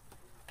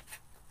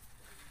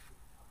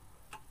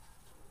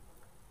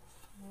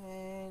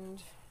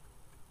 And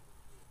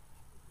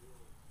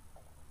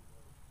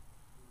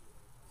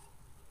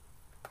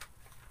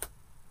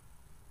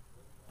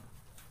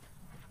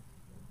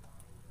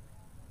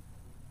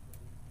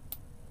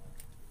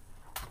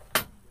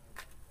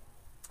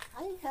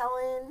hi,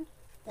 Helen.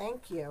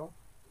 Thank you.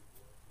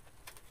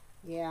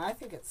 Yeah, I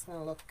think it's going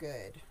to look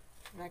good.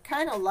 And I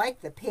kind of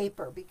like the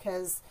paper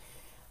because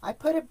I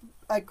put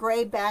a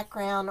gray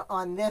background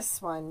on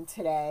this one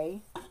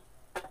today.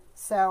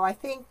 So I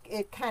think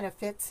it kind of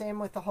fits in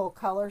with the whole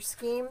color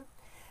scheme.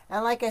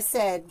 And like I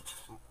said,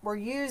 we're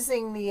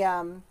using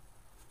the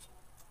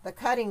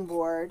cutting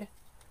board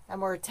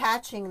and we're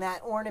attaching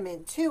that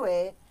ornament to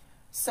it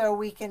so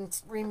we can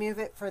remove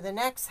it for the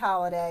next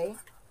holiday.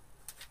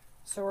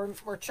 So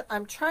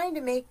I'm trying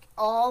to make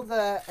all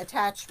the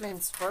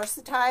attachments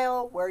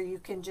versatile where you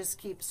can just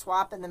keep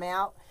swapping them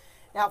out.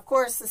 Now, of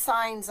course, the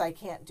signs, I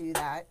can't do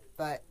that,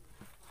 but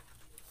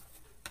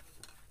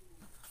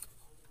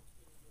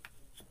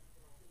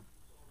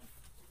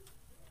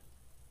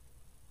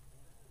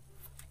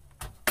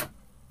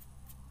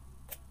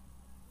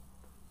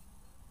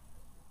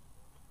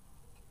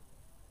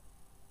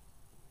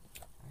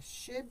I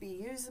should be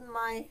using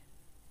my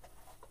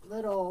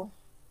little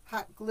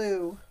hot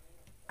glue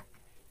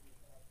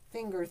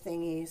finger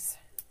thingies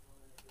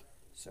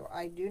so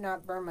I do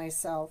not burn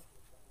myself,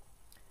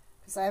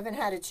 because I haven't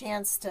had a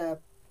chance to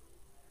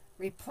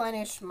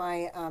replenish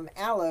my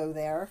aloe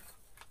there.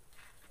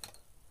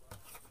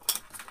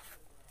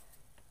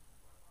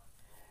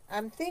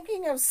 I'm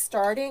thinking of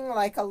starting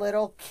like a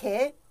little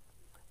kit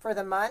for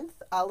the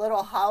month, a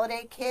little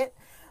holiday kit.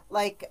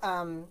 Like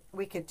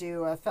we could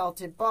do a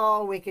felted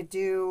ball, we could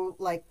do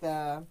like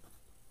the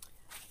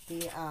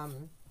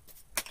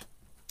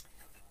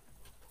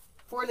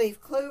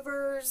 4-leaf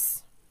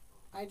clovers.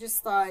 I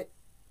just thought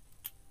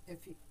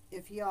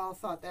if y'all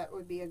thought that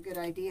would be a good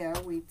idea,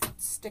 we'd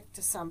stick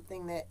to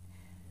something that,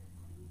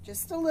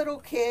 just a little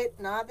kit,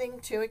 nothing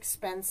too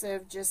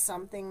expensive, just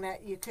something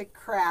that you could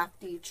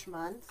craft each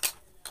month.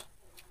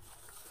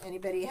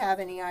 Anybody have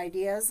any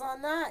ideas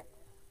on that?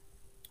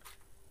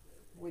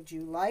 Would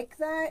you like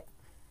that?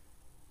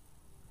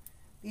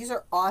 These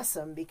are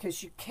awesome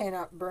because you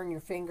cannot burn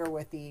your finger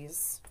with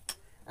these.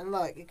 And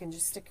look, you can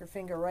just stick your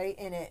finger right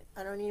in it.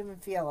 I don't even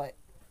feel it.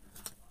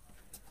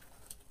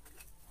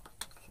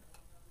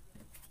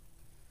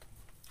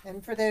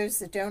 And for those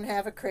that don't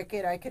have a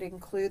Cricut, I could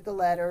include the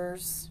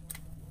letters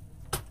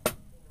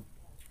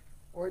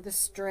or the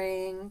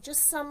string.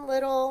 Just some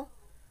little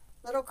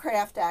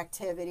craft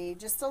activity.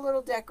 Just a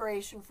little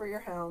decoration for your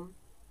home.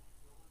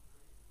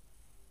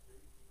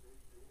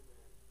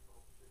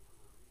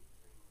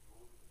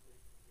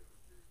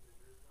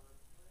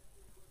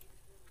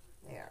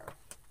 There.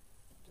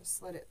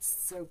 Just let it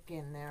soak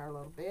in there a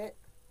little bit.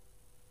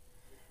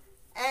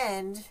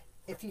 And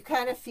if you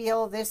kind of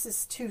feel this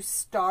is too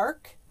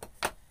stark,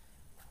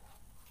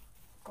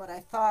 what I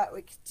thought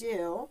we could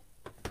do,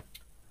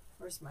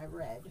 where's my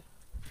red?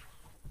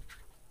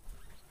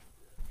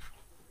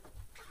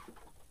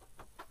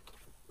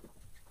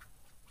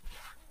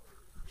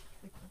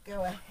 We could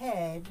go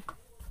ahead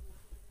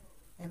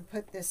and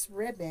put this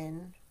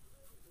ribbon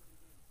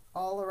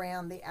all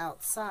around the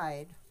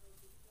outside.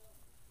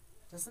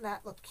 Doesn't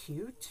that look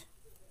cute?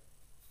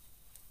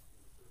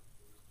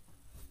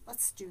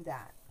 Let's do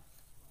that.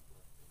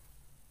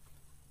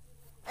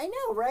 I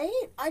know,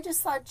 right? I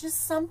just thought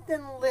just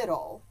something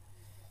little.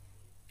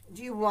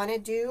 Do you want to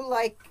do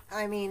like,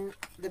 I mean,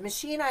 the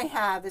machine I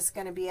have is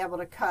going to be able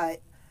to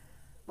cut,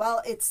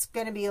 well, it's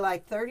going to be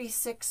like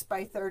 36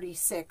 by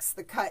 36,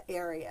 the cut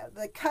area.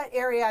 The cut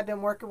area I've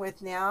been working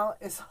with now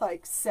is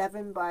like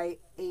 7 by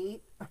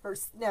 8, or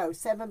no,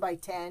 7 by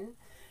 10.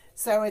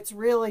 So it's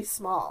really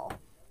small.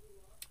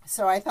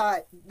 So I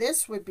thought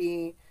this would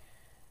be,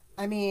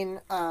 I mean,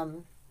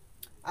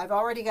 I've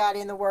already got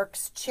in the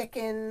works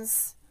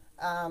chickens.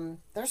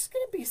 There's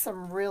going to be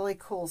some really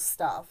cool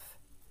stuff.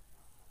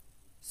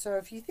 So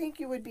if you think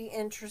you would be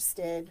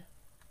interested,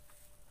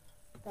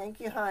 thank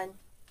you, hon.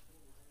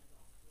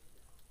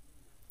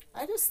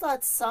 I just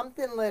thought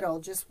something little,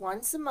 just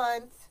once a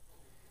month.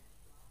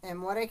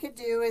 And what I could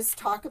do is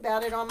talk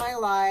about it on my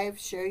live,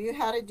 show you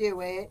how to do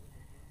it,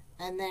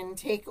 and then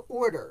take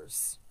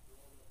orders.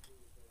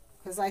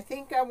 Because I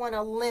think I want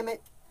to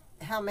limit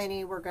how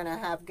many we're going to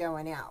have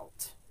going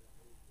out.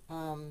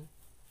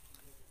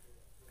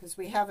 Because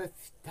we have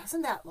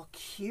doesn't that look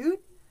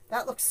cute?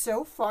 That looks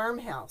so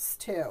farmhouse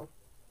too.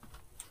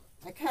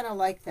 I kind of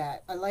like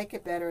that. I like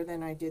it better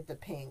than I did the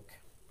pink.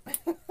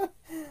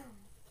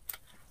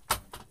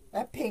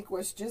 That pink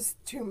was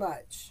just too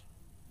much.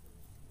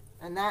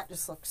 And that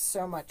just looks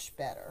so much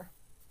better.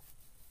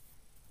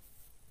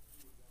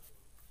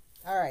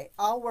 Alright,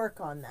 I'll work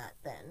on that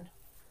then.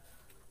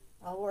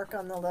 I'll work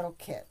on the little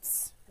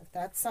kits. If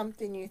that's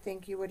something you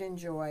think you would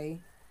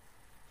enjoy.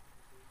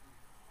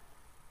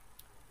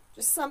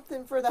 Just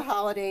something for the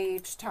holiday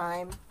each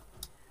time.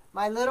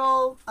 My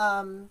little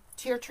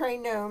tier tray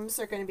gnomes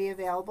are going to be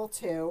available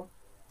too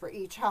for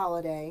each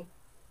holiday.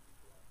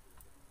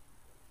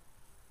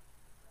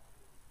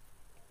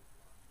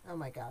 Oh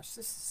my gosh,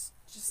 this is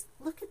just,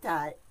 look at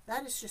that.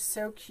 That is just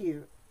so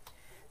cute.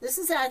 This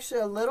is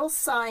actually a little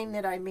sign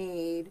that I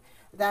made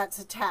that's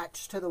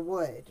attached to the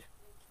wood.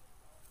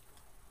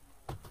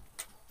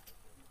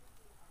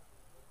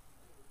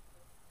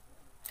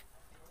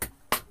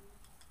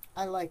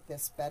 I like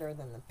this better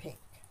than the pink.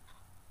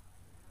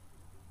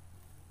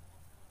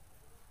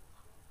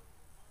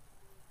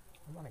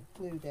 I want to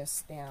glue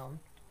this down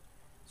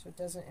so it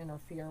doesn't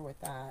interfere with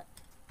that.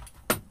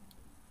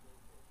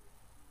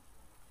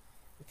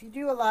 If you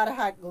do a lot of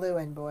hot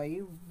gluing, boy,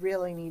 you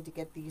really need to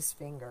get these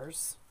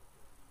fingers.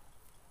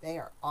 They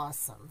are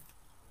awesome.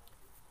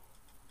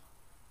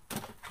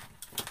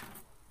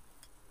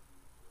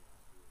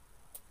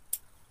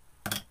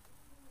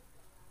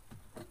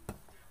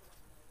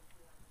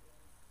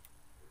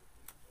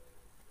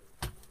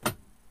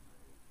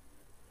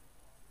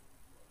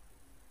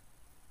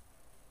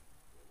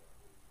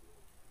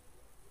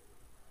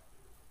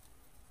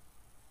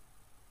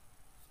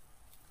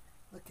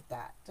 Look at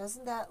that.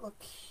 Doesn't that look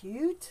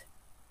cute?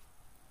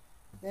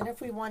 Then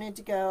if we wanted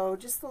to go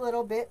just a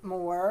little bit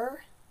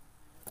more,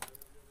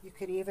 you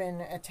could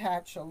even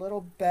attach a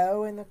little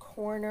bow in the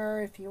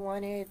corner if you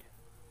wanted.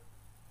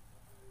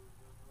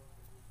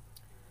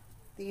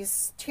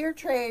 These tier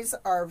trays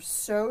are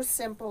so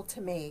simple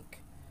to make.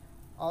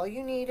 All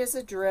you need is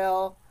a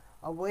drill,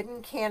 a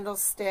wooden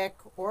candlestick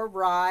or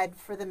rod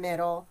for the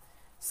middle,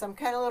 some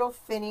kind of little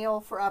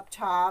finial for up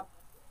top,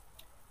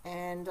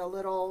 and a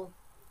little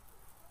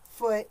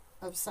foot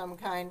of some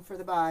kind for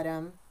the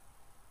bottom.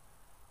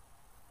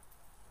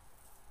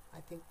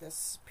 I think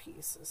this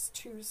piece is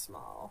too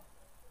small,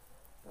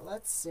 but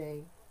let's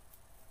see.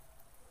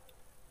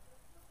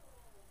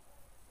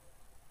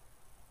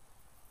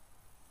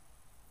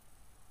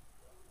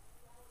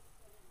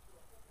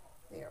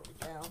 There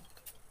we go.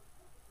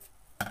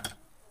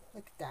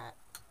 Look at that.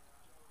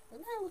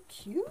 Doesn't that look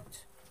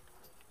cute?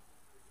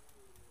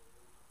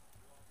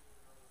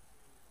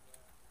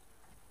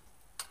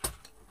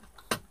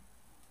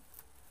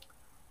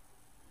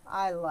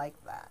 I like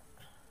that.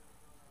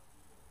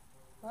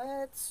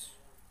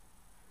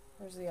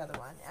 Where's the other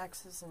one?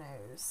 X's and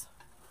O's.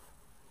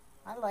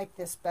 I like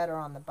this better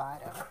on the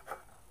bottom.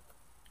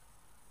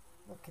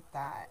 Look at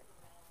that.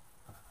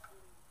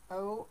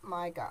 Oh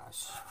my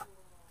gosh.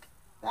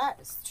 That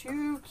is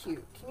too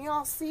cute. Can you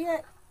all see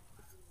it?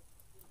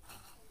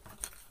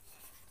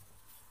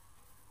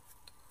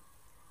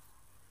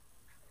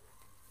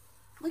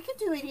 We could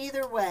do it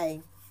either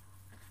way.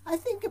 I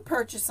think a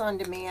purchase on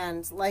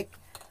demand, like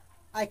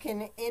I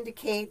can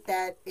indicate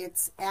that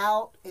it's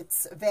out,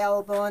 it's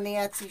available in the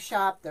Etsy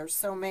shop, there's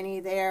so many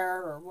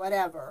there or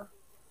whatever.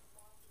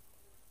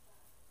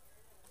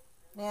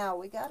 Now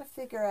we got to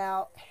figure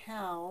out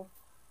how.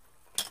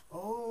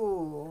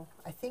 Oh,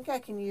 I think I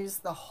can use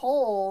the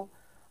hole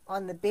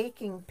on the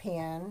baking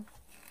pan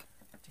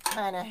to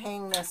kind of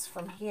hang this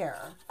from here.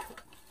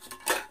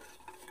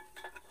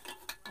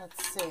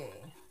 Let's see.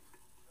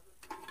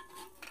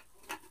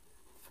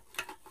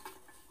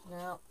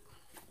 No.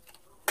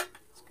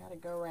 Got to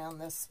go around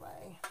this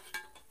way.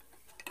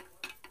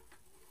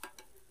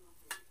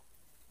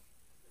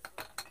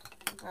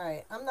 All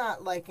right, I'm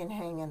not liking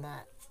hanging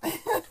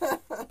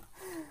that.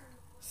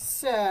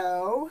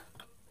 So,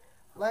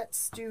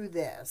 let's do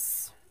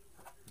this.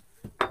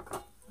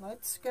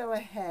 Let's go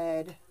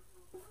ahead,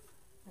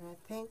 and I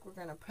think we're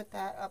going to put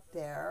that up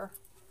there.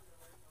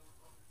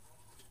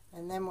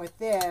 And then with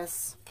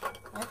this,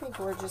 I think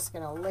we're just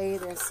going to lay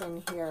this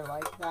in here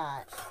like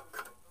that.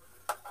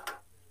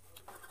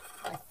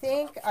 I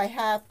think I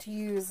have to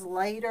use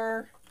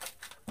lighter,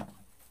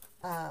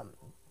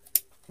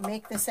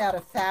 make this out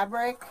of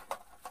fabric,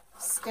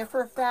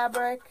 stiffer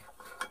fabric.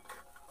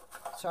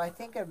 So I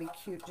think it'd be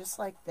cute just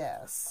like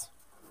this.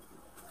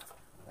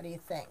 What do you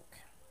think?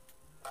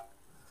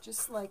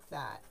 Just like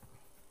that.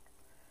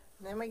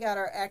 And then we got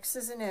our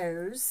X's and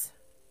O's.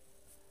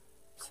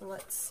 So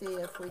let's see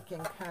if we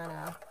can kind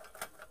of,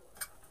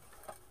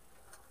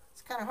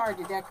 it's kind of hard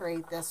to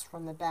decorate this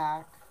from the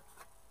back.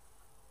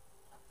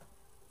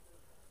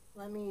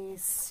 Let me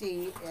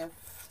see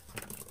if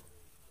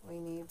we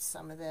need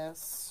some of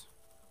this.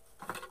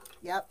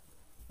 Yep.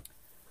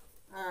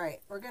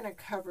 Alright, we're going to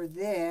cover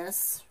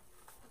this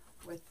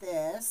with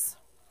this,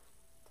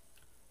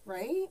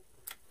 right?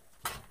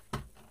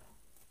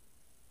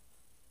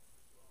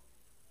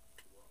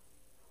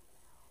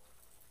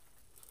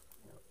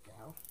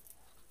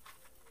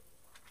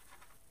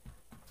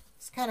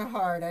 kind of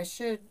hard.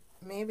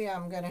 Maybe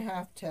I'm going to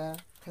have to,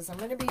 because I'm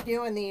going to be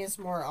doing these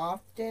more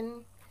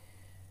often.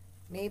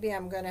 Maybe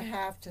I'm going to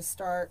have to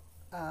start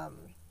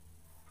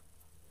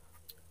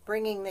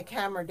bringing the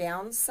camera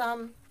down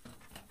some.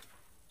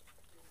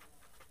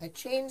 I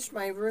changed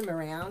my room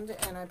around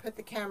and I put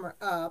the camera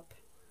up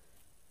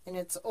in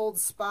its old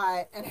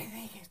spot, and I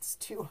think it's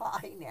too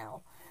high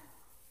now.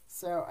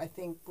 So I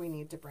think we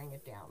need to bring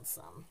it down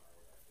some.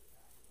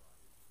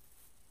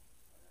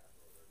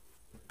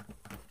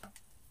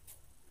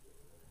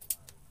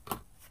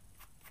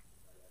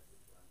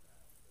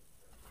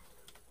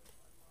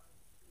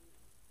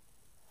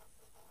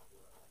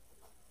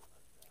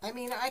 I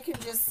mean, I can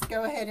just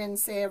go ahead and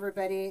say,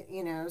 everybody,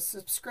 you know,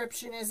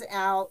 subscription is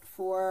out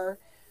for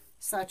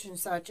such and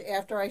such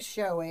after I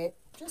show it.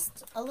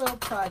 Just a little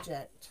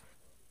project.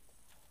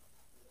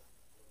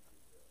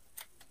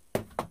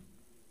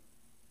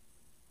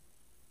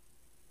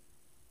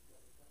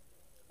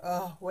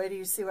 Oh, wait till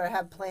you see what I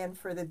have planned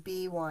for the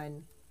bee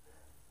one.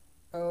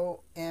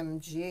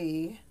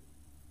 OMG.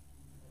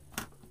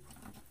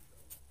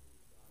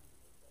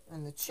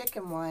 And the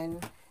chicken one.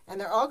 And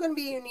they're all going to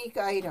be unique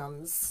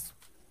items.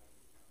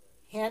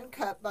 Hand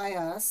cut by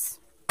us.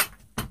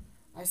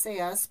 I say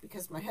us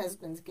because my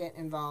husband's getting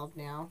involved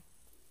now.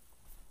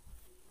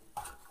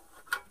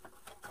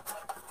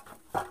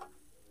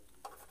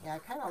 Yeah, I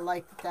kind of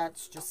like that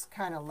that's just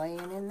kind of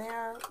laying in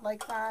there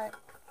like that.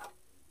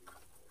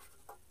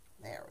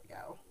 There we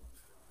go.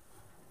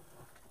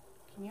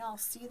 Can you all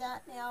see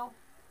that now?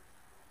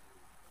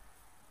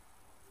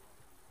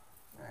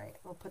 Alright,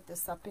 we'll put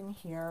this up in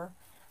here.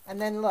 And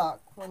then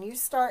look, when you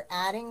start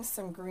adding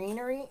some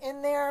greenery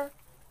in there,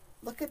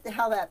 look at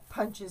how that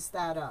punches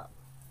that up.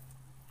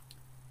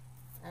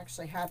 I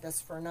actually had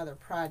this for another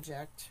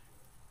project.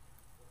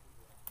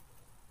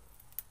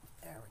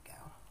 There we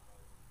go.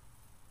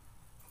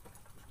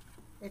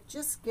 It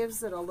just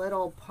gives it a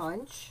little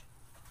punch.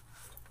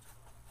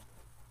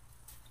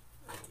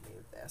 Let me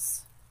move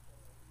this.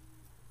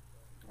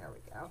 There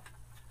we go.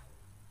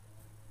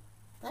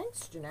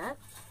 Thanks, Jeanette.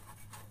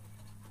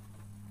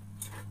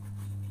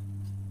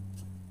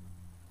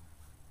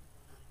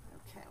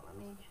 Okay, let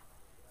me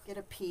get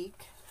a peek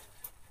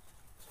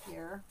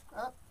here.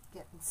 Oh,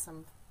 getting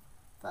some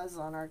fuzz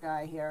on our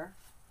guy here.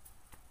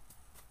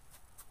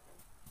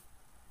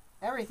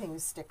 Everything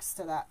sticks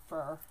to that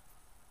fur.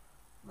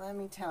 Let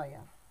me tell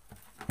you.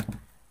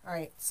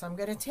 Alright, so I'm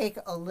going to take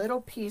a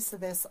little piece of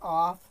this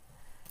off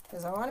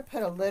because I want to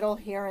put a little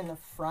here in the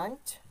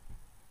front.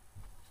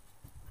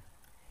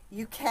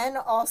 You can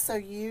also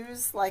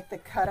use like the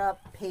cut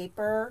up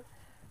paper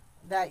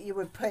that you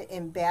would put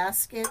in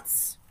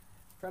baskets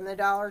from the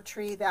Dollar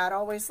Tree. That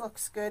always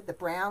looks good. The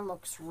brown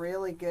looks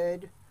really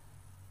good.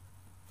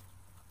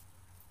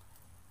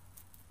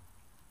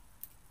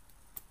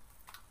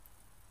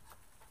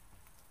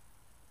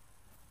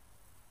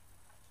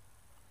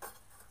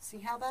 See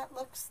how that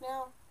looks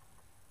now?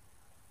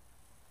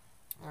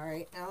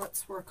 Alright, now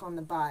let's work on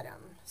the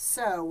bottom.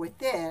 So with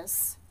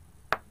this,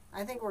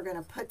 I think we're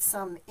going to put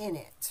some in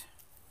it.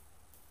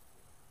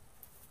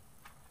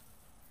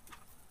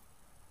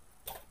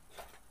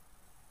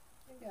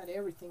 I got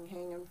everything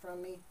hanging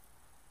from me.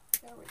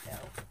 There we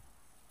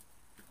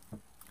go.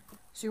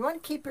 So you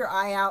want to keep your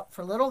eye out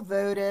for little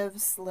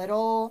votives,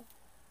 little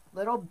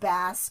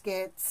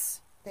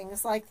baskets,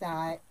 things like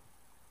that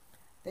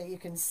you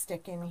can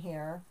stick in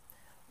here.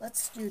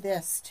 Let's do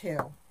this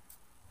too.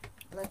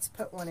 Let's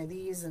put one of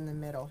these in the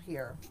middle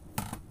here.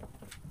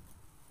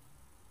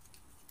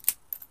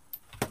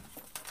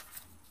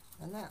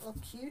 Doesn't that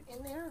look cute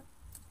in there?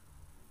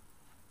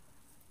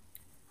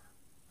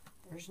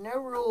 There's no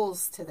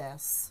rules to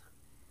this.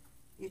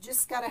 You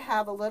just got to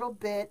have a little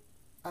bit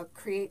of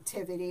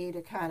creativity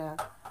to kind of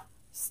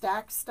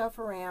stack stuff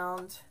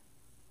around.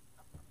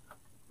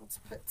 Let's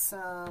put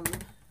some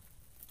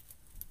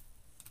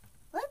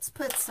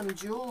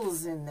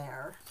jewels in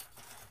there.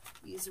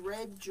 These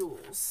red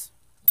jewels.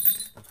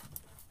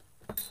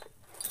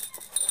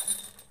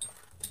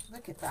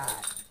 Look at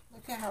that.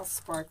 Look at how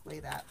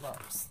sparkly that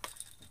looks.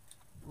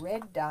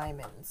 Red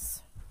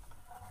diamonds.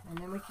 And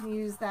then we can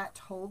use that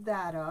to hold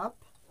that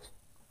up.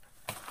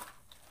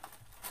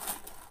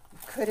 You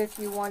could, if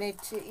you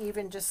wanted to,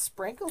 even just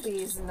sprinkle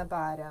these in the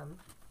bottom.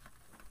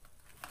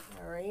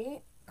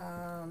 Alright.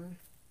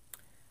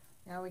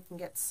 Now we can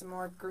get some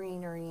more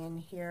greenery in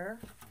here.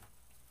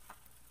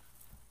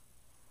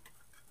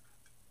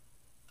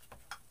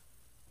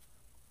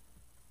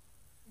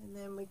 And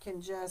then we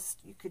can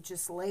you could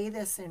just lay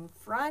this in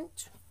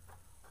front,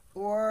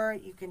 or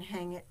you can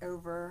hang it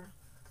over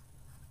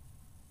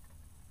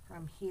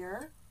from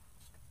here,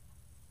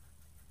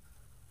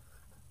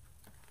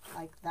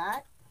 like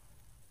that.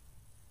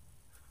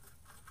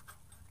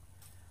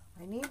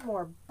 I need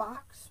more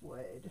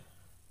boxwood,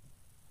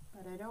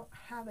 but I don't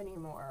have any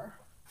more.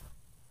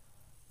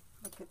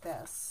 Look at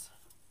this.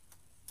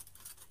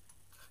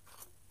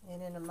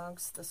 In and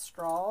amongst the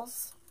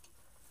straws.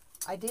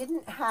 I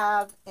didn't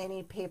have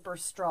any paper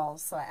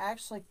straws, so I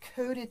actually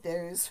coated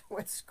those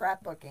with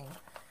scrapbooking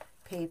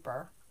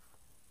paper.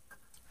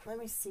 let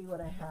me see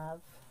what I have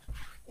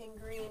in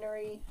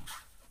greenery,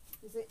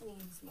 because it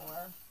needs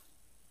more.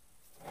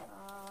 I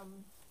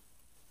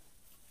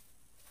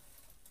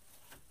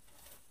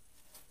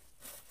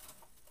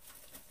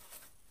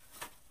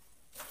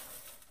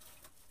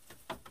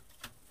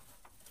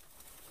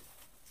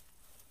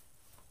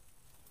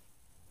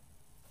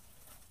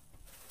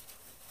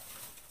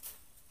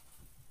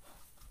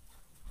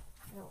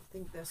don't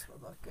think this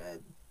would look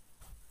good.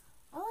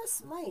 Oh,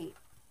 this might.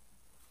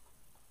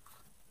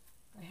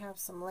 I have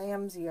some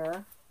lamb's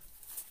ear.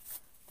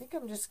 I think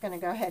I'm just going to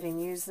go ahead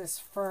and use this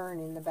fern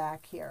in the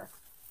back here.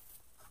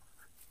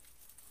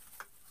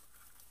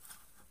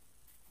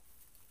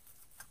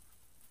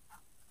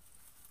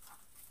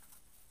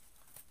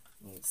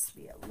 Needs to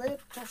be a little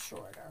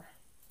shorter.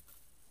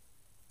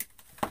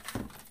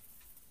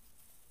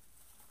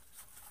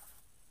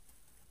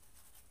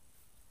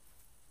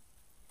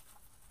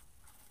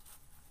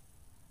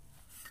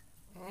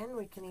 And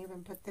we can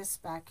even put this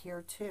back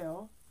here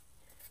too.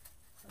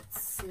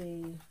 Let's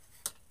see.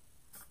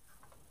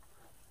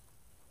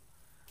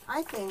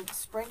 I think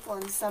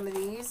sprinkling some of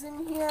these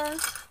in here.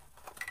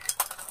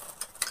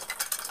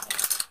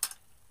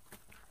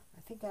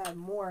 I think I have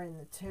more in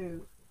the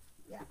tube.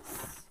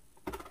 Yes.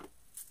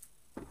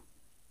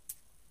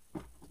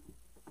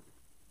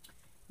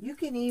 You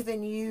can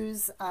even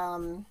use,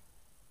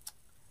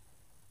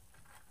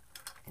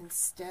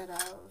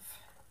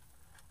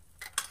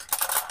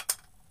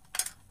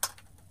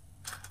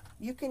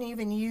 you can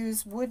even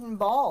use wooden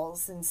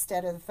balls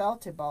instead of the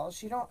felted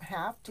balls. You don't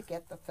have to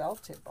get the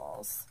felted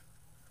balls.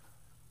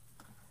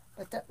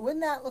 But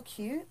wouldn't that look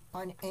cute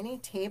on any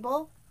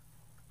table?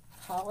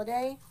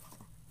 Holiday?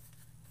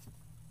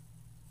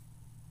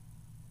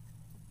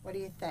 What do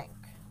you think?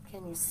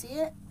 Can you see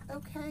it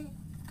okay?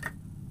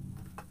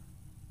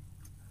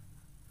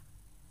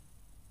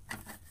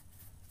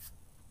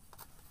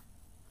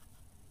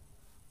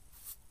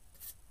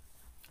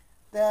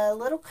 The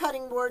little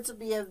cutting boards will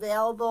be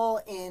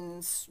available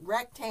in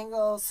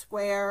rectangle,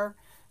 square,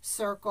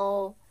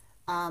 circle,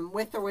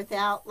 with or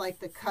without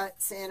like the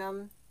cuts in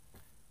them.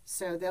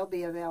 So they'll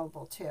be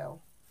available too.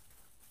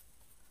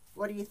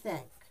 What do you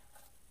think?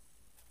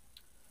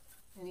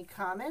 Any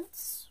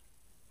comments?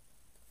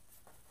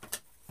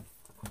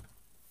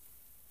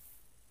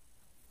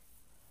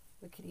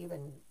 We could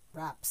even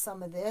wrap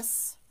some of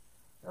this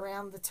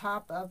around the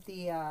top of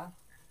the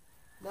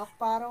milk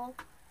bottle.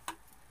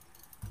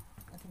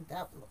 I think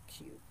that would look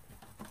cute.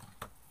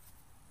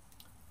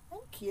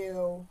 Thank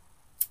you.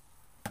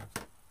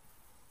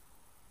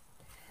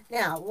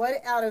 Now,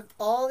 what out of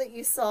all that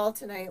you saw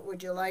tonight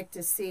would you like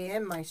to see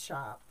in my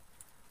shop?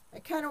 I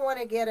kind of want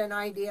to get an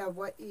idea of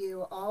what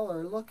you all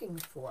are looking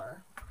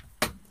for.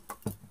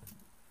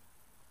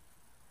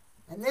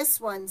 And this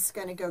one's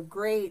going to go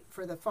great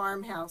for the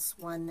farmhouse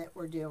one that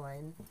we're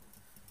doing.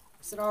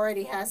 So it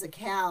already has a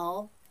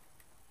cow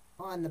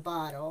on the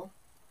bottle.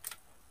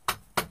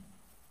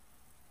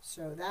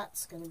 So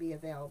that's going to be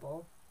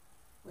available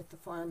with the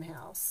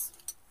farmhouse.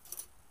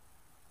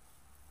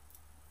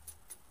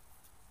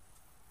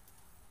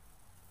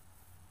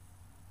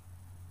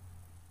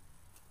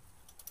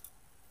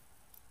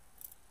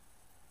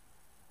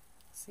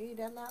 See,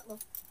 doesn't that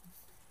look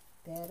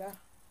better?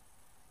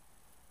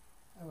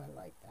 Oh, I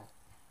like that.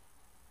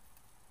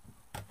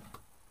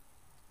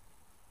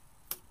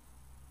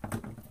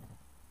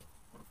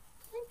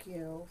 Thank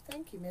you.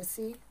 Thank you,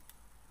 Missy.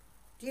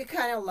 Do you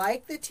kind of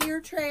like the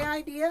tier tray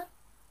idea?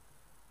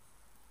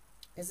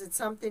 Is it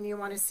something you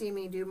want to see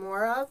me do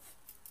more of?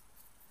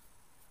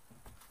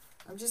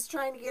 I'm just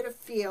trying to get a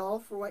feel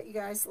for what you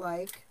guys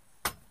like.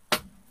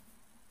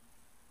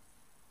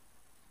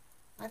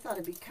 I thought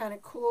it'd be kind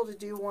of cool to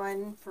do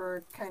one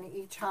for kind of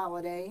each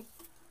holiday,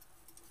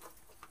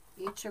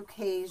 each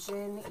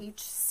occasion,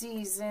 each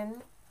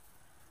season.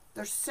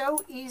 They're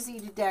so easy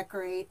to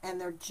decorate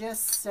and they're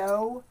just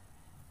so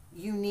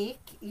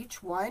unique,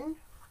 each one.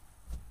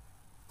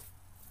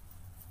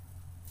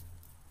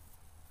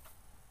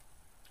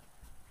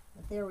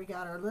 But there we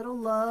got our little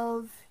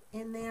love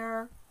in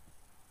there.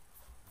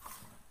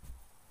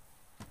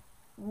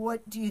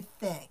 What do you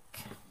think?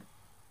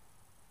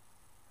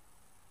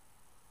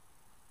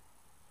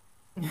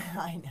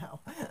 I know.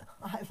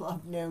 I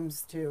love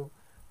gnomes too,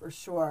 for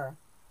sure.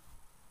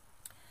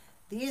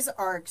 These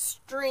are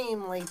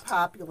extremely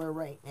popular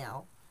right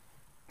now.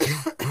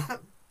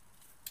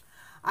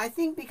 I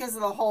think because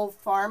of the whole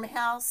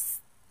farmhouse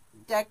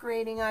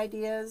decorating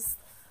ideas,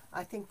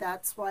 I think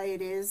that's why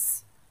it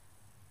is.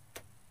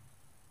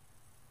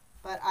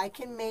 But I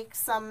can make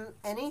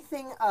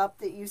anything up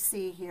that you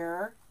see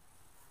here.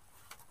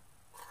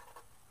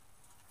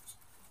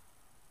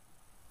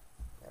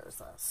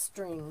 There's a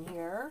string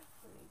here.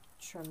 Let me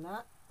trim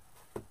that.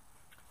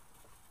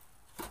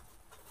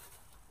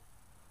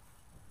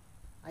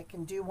 I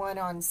can do one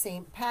on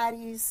St.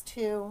 Patty's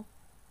too.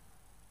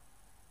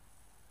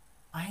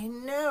 I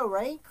know,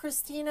 right,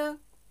 Christina?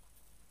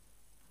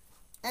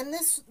 And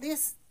this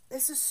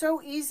is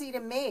so easy to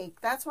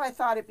make. That's why I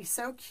thought it'd be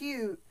so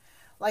cute.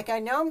 Like, I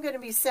know I'm going to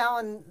be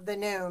selling the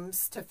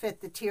gnomes to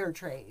fit the tier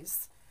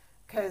trays,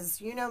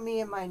 because you know me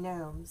and my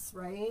gnomes,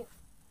 right?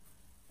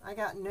 I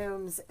got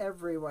gnomes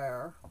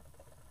everywhere.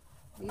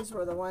 These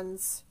were the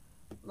ones,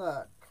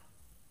 look.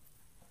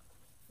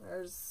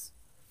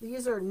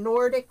 These are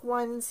Nordic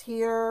ones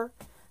here,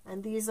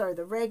 and these are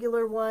the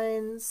regular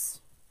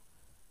ones.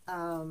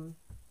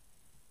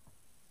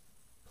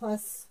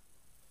 Plus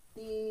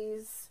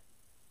these.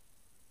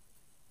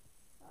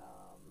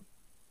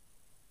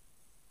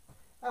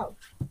 Oh,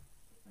 I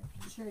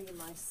can show you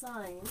my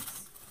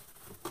signs.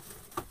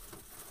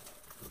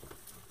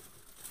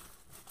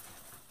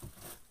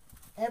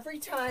 Every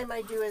time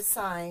I do a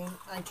sign,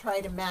 I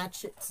try to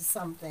match it to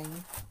something.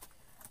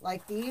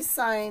 Like these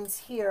signs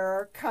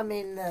here come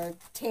in the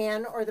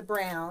tan or the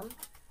brown,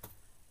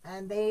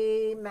 and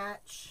they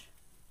match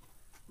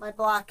my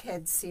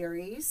blockhead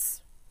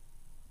series.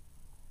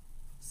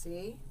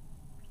 See?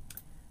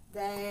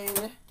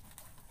 Then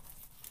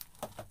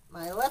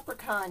my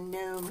leprechaun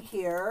gnome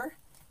here,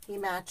 he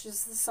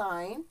matches the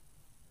sign.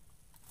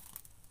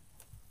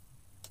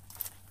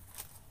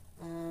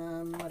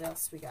 What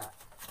else we got?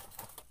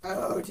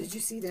 Oh, did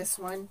you see this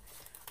one?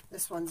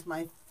 This one's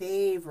my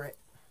favorite.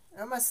 It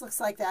almost looks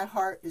like that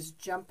heart is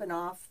jumping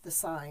off the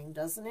sign,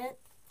 doesn't it?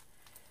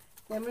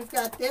 Then we've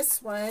got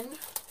this one,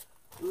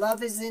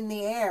 Love is in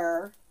the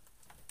Air.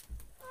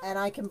 And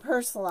I can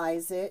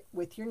personalize it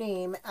with your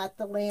name at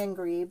the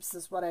Landgreaves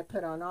is what I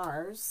put on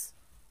ours.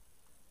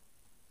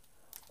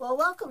 Well,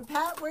 welcome,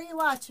 Pat. Where are you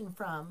watching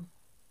from?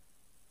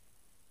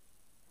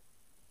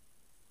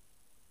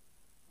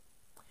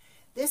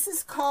 This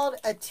is called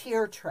a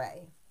tier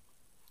tray.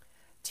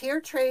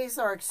 Tier trays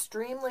are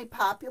extremely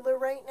popular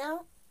right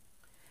now.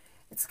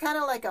 It's kind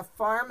of like a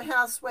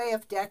farmhouse way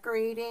of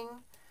decorating.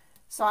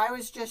 So I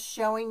was just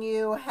showing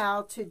you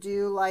how to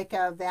do like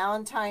a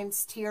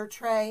Valentine's tier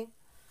tray.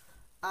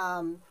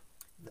 A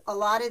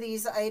lot of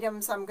these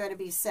items I'm going to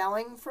be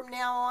selling from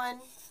now on,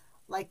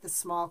 like the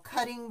small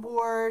cutting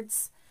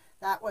boards.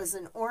 That was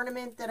an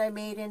ornament that I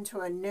made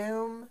into a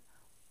gnome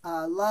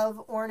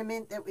love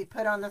ornament that we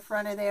put on the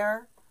front of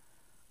there.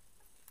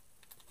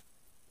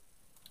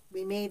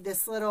 We made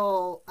this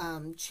little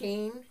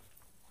chain.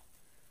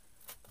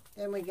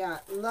 Then we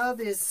got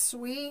Love is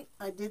Sweet.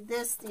 I did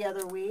this the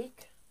other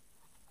week.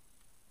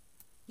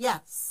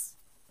 Yes.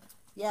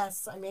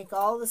 Yes, I make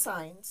all the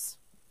signs.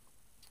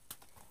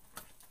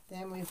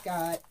 Then we've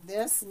got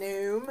this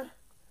gnome.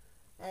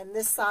 And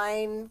this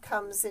sign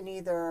comes in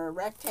either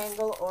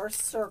rectangle or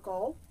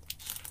circle.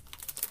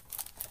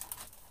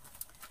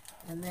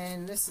 And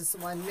then this is the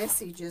one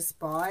Missy just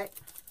bought.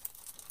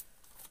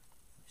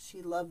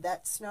 She loved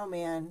that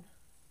snowman.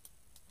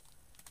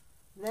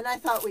 And then I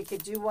thought we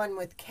could do one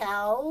with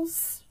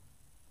cows,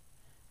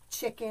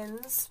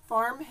 chickens,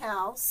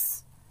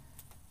 farmhouse.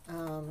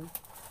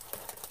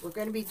 We're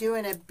going to be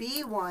doing a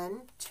bee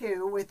one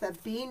too with a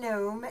bee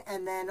gnome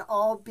and then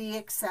all bee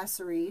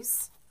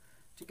accessories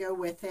to go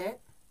with it.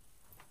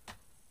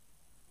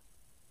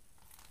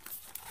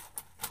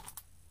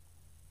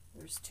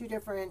 There's two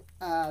different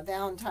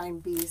Valentine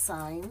bee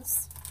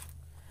signs.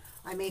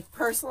 I make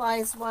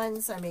personalized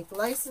ones. I make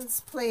license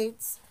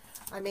plates.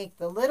 I make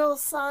the little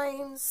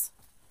signs,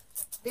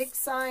 big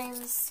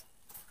signs,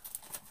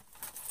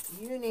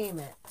 you name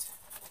it.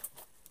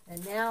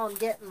 And now I'm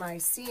getting my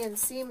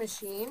CNC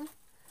machine,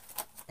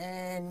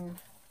 and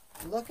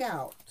look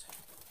out.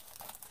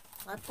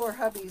 My poor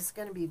hubby's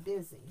going to be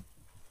busy.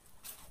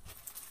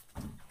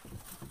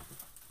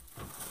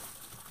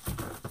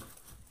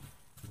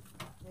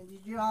 And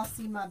did you all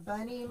see my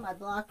bunny, my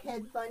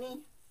blockhead bunny?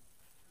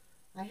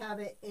 I have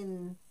it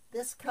in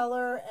this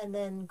color and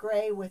then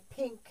gray with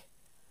pink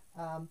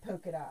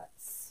polka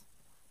dots.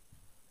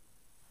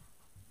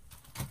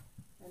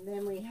 And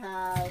then we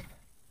have,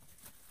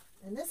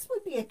 and this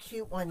would be a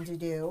cute one to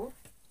do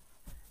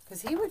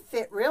because he would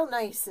fit real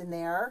nice in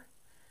there.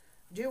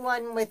 Do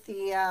one with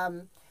the,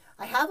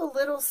 I have a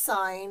little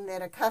sign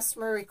that a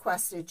customer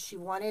requested. She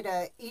wanted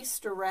a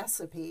Easter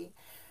recipe.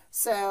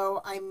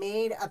 So I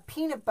made a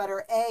peanut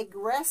butter egg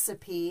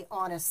recipe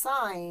on a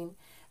sign.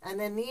 And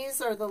then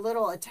these are the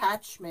little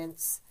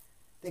attachments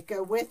that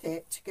go with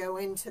it to go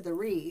into the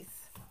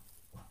wreath.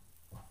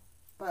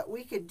 But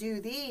we could do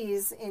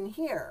these in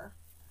here.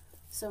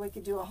 So we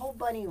could do a whole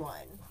bunny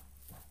one.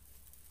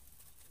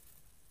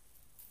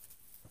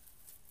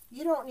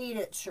 You don't need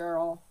it,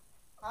 Cheryl.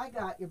 I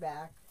got your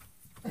back.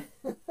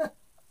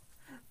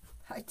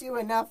 I do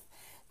enough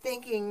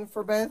thinking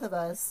for both of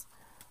us.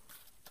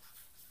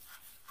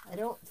 I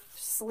don't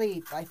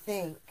sleep, I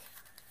think.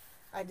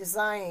 I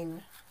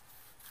design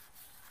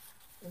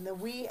in the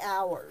wee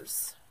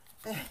hours.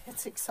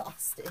 It's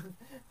exhausting.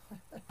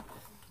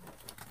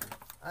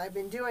 I've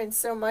been doing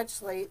so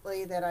much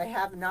lately that I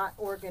have not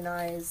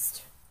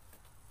organized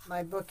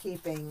my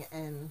bookkeeping,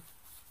 and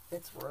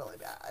it's really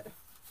bad.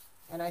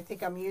 And I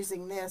think I'm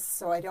using this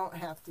so I don't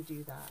have to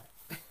do that,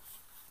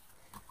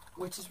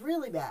 which is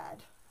really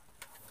bad.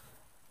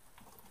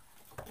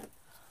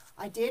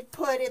 I did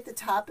put at the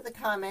top of the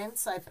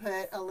comments, I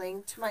put a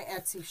link to my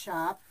Etsy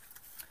shop.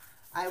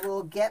 I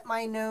will get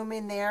my gnome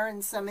in there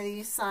and some of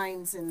these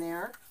signs in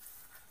there.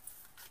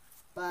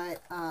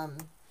 But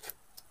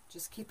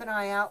just keep an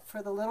eye out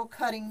for the little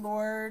cutting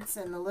boards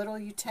and the little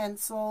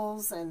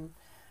utensils and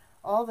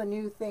all the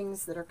new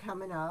things that are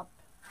coming up.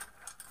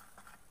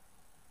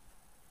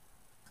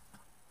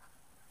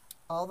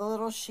 All the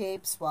little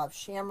shapes. We'll have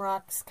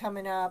shamrocks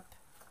coming up.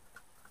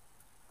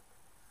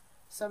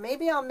 So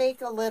maybe I'll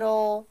make a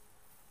little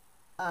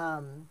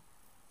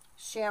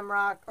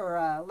shamrock or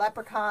a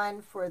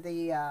leprechaun for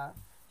the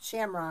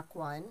shamrock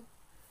one.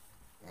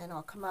 And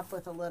I'll come up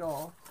with a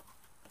little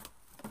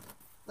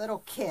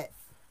kit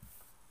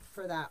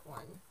for that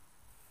one.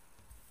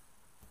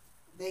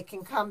 They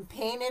can come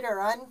painted or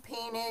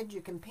unpainted.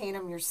 You can paint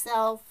them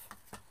yourself.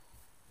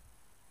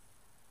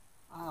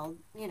 I'll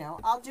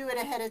do it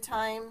ahead of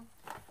time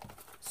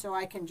so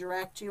I can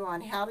direct you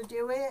on how to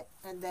do it,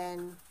 and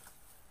then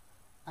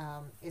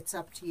it's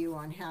up to you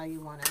on how you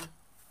want to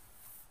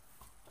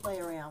play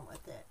around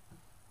with it.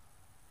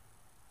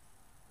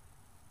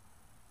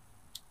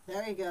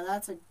 There you go.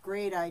 That's a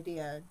great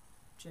idea,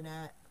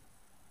 Jeanette.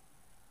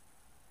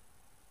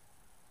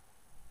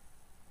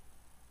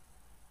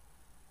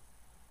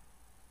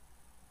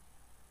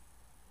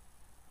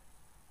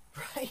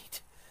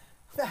 Right.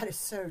 That is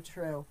so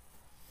true.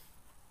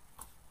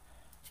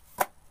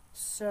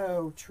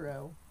 So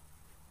true.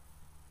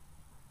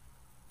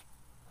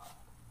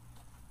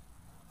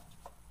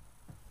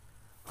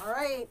 All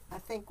right, I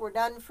think we're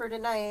done for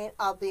tonight.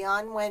 I'll be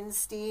on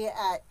Wednesday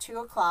at 2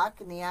 o'clock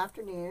in the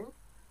afternoon.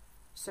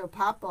 So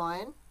pop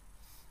on.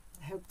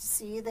 I hope to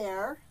see you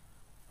there.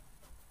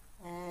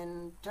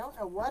 And don't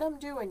know what I'm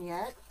doing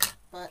yet,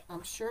 but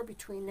I'm sure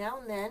between now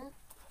and then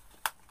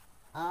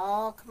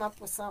I'll come up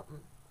with something.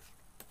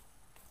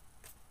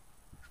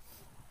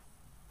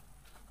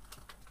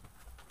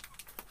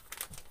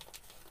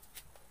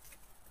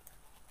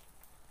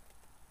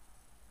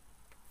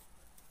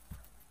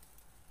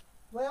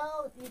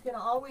 Well, you can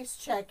always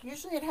check.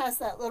 Usually it has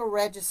that little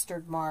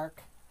registered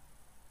mark,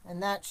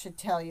 and that should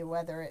tell you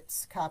whether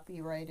it's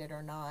copyrighted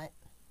or not.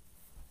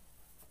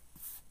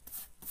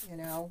 You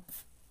know,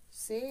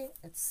 see,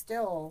 it's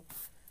still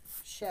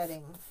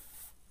shedding.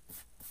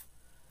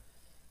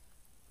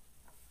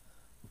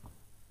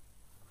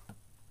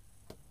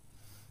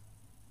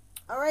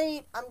 All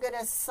right, I'm going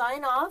to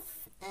sign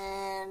off,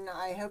 and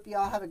I hope you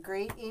all have a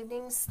great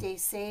evening. Stay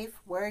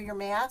safe, wear your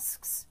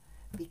masks,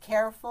 be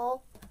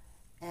careful,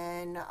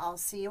 and I'll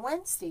see you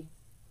Wednesday.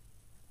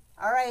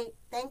 All right,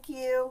 thank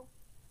you.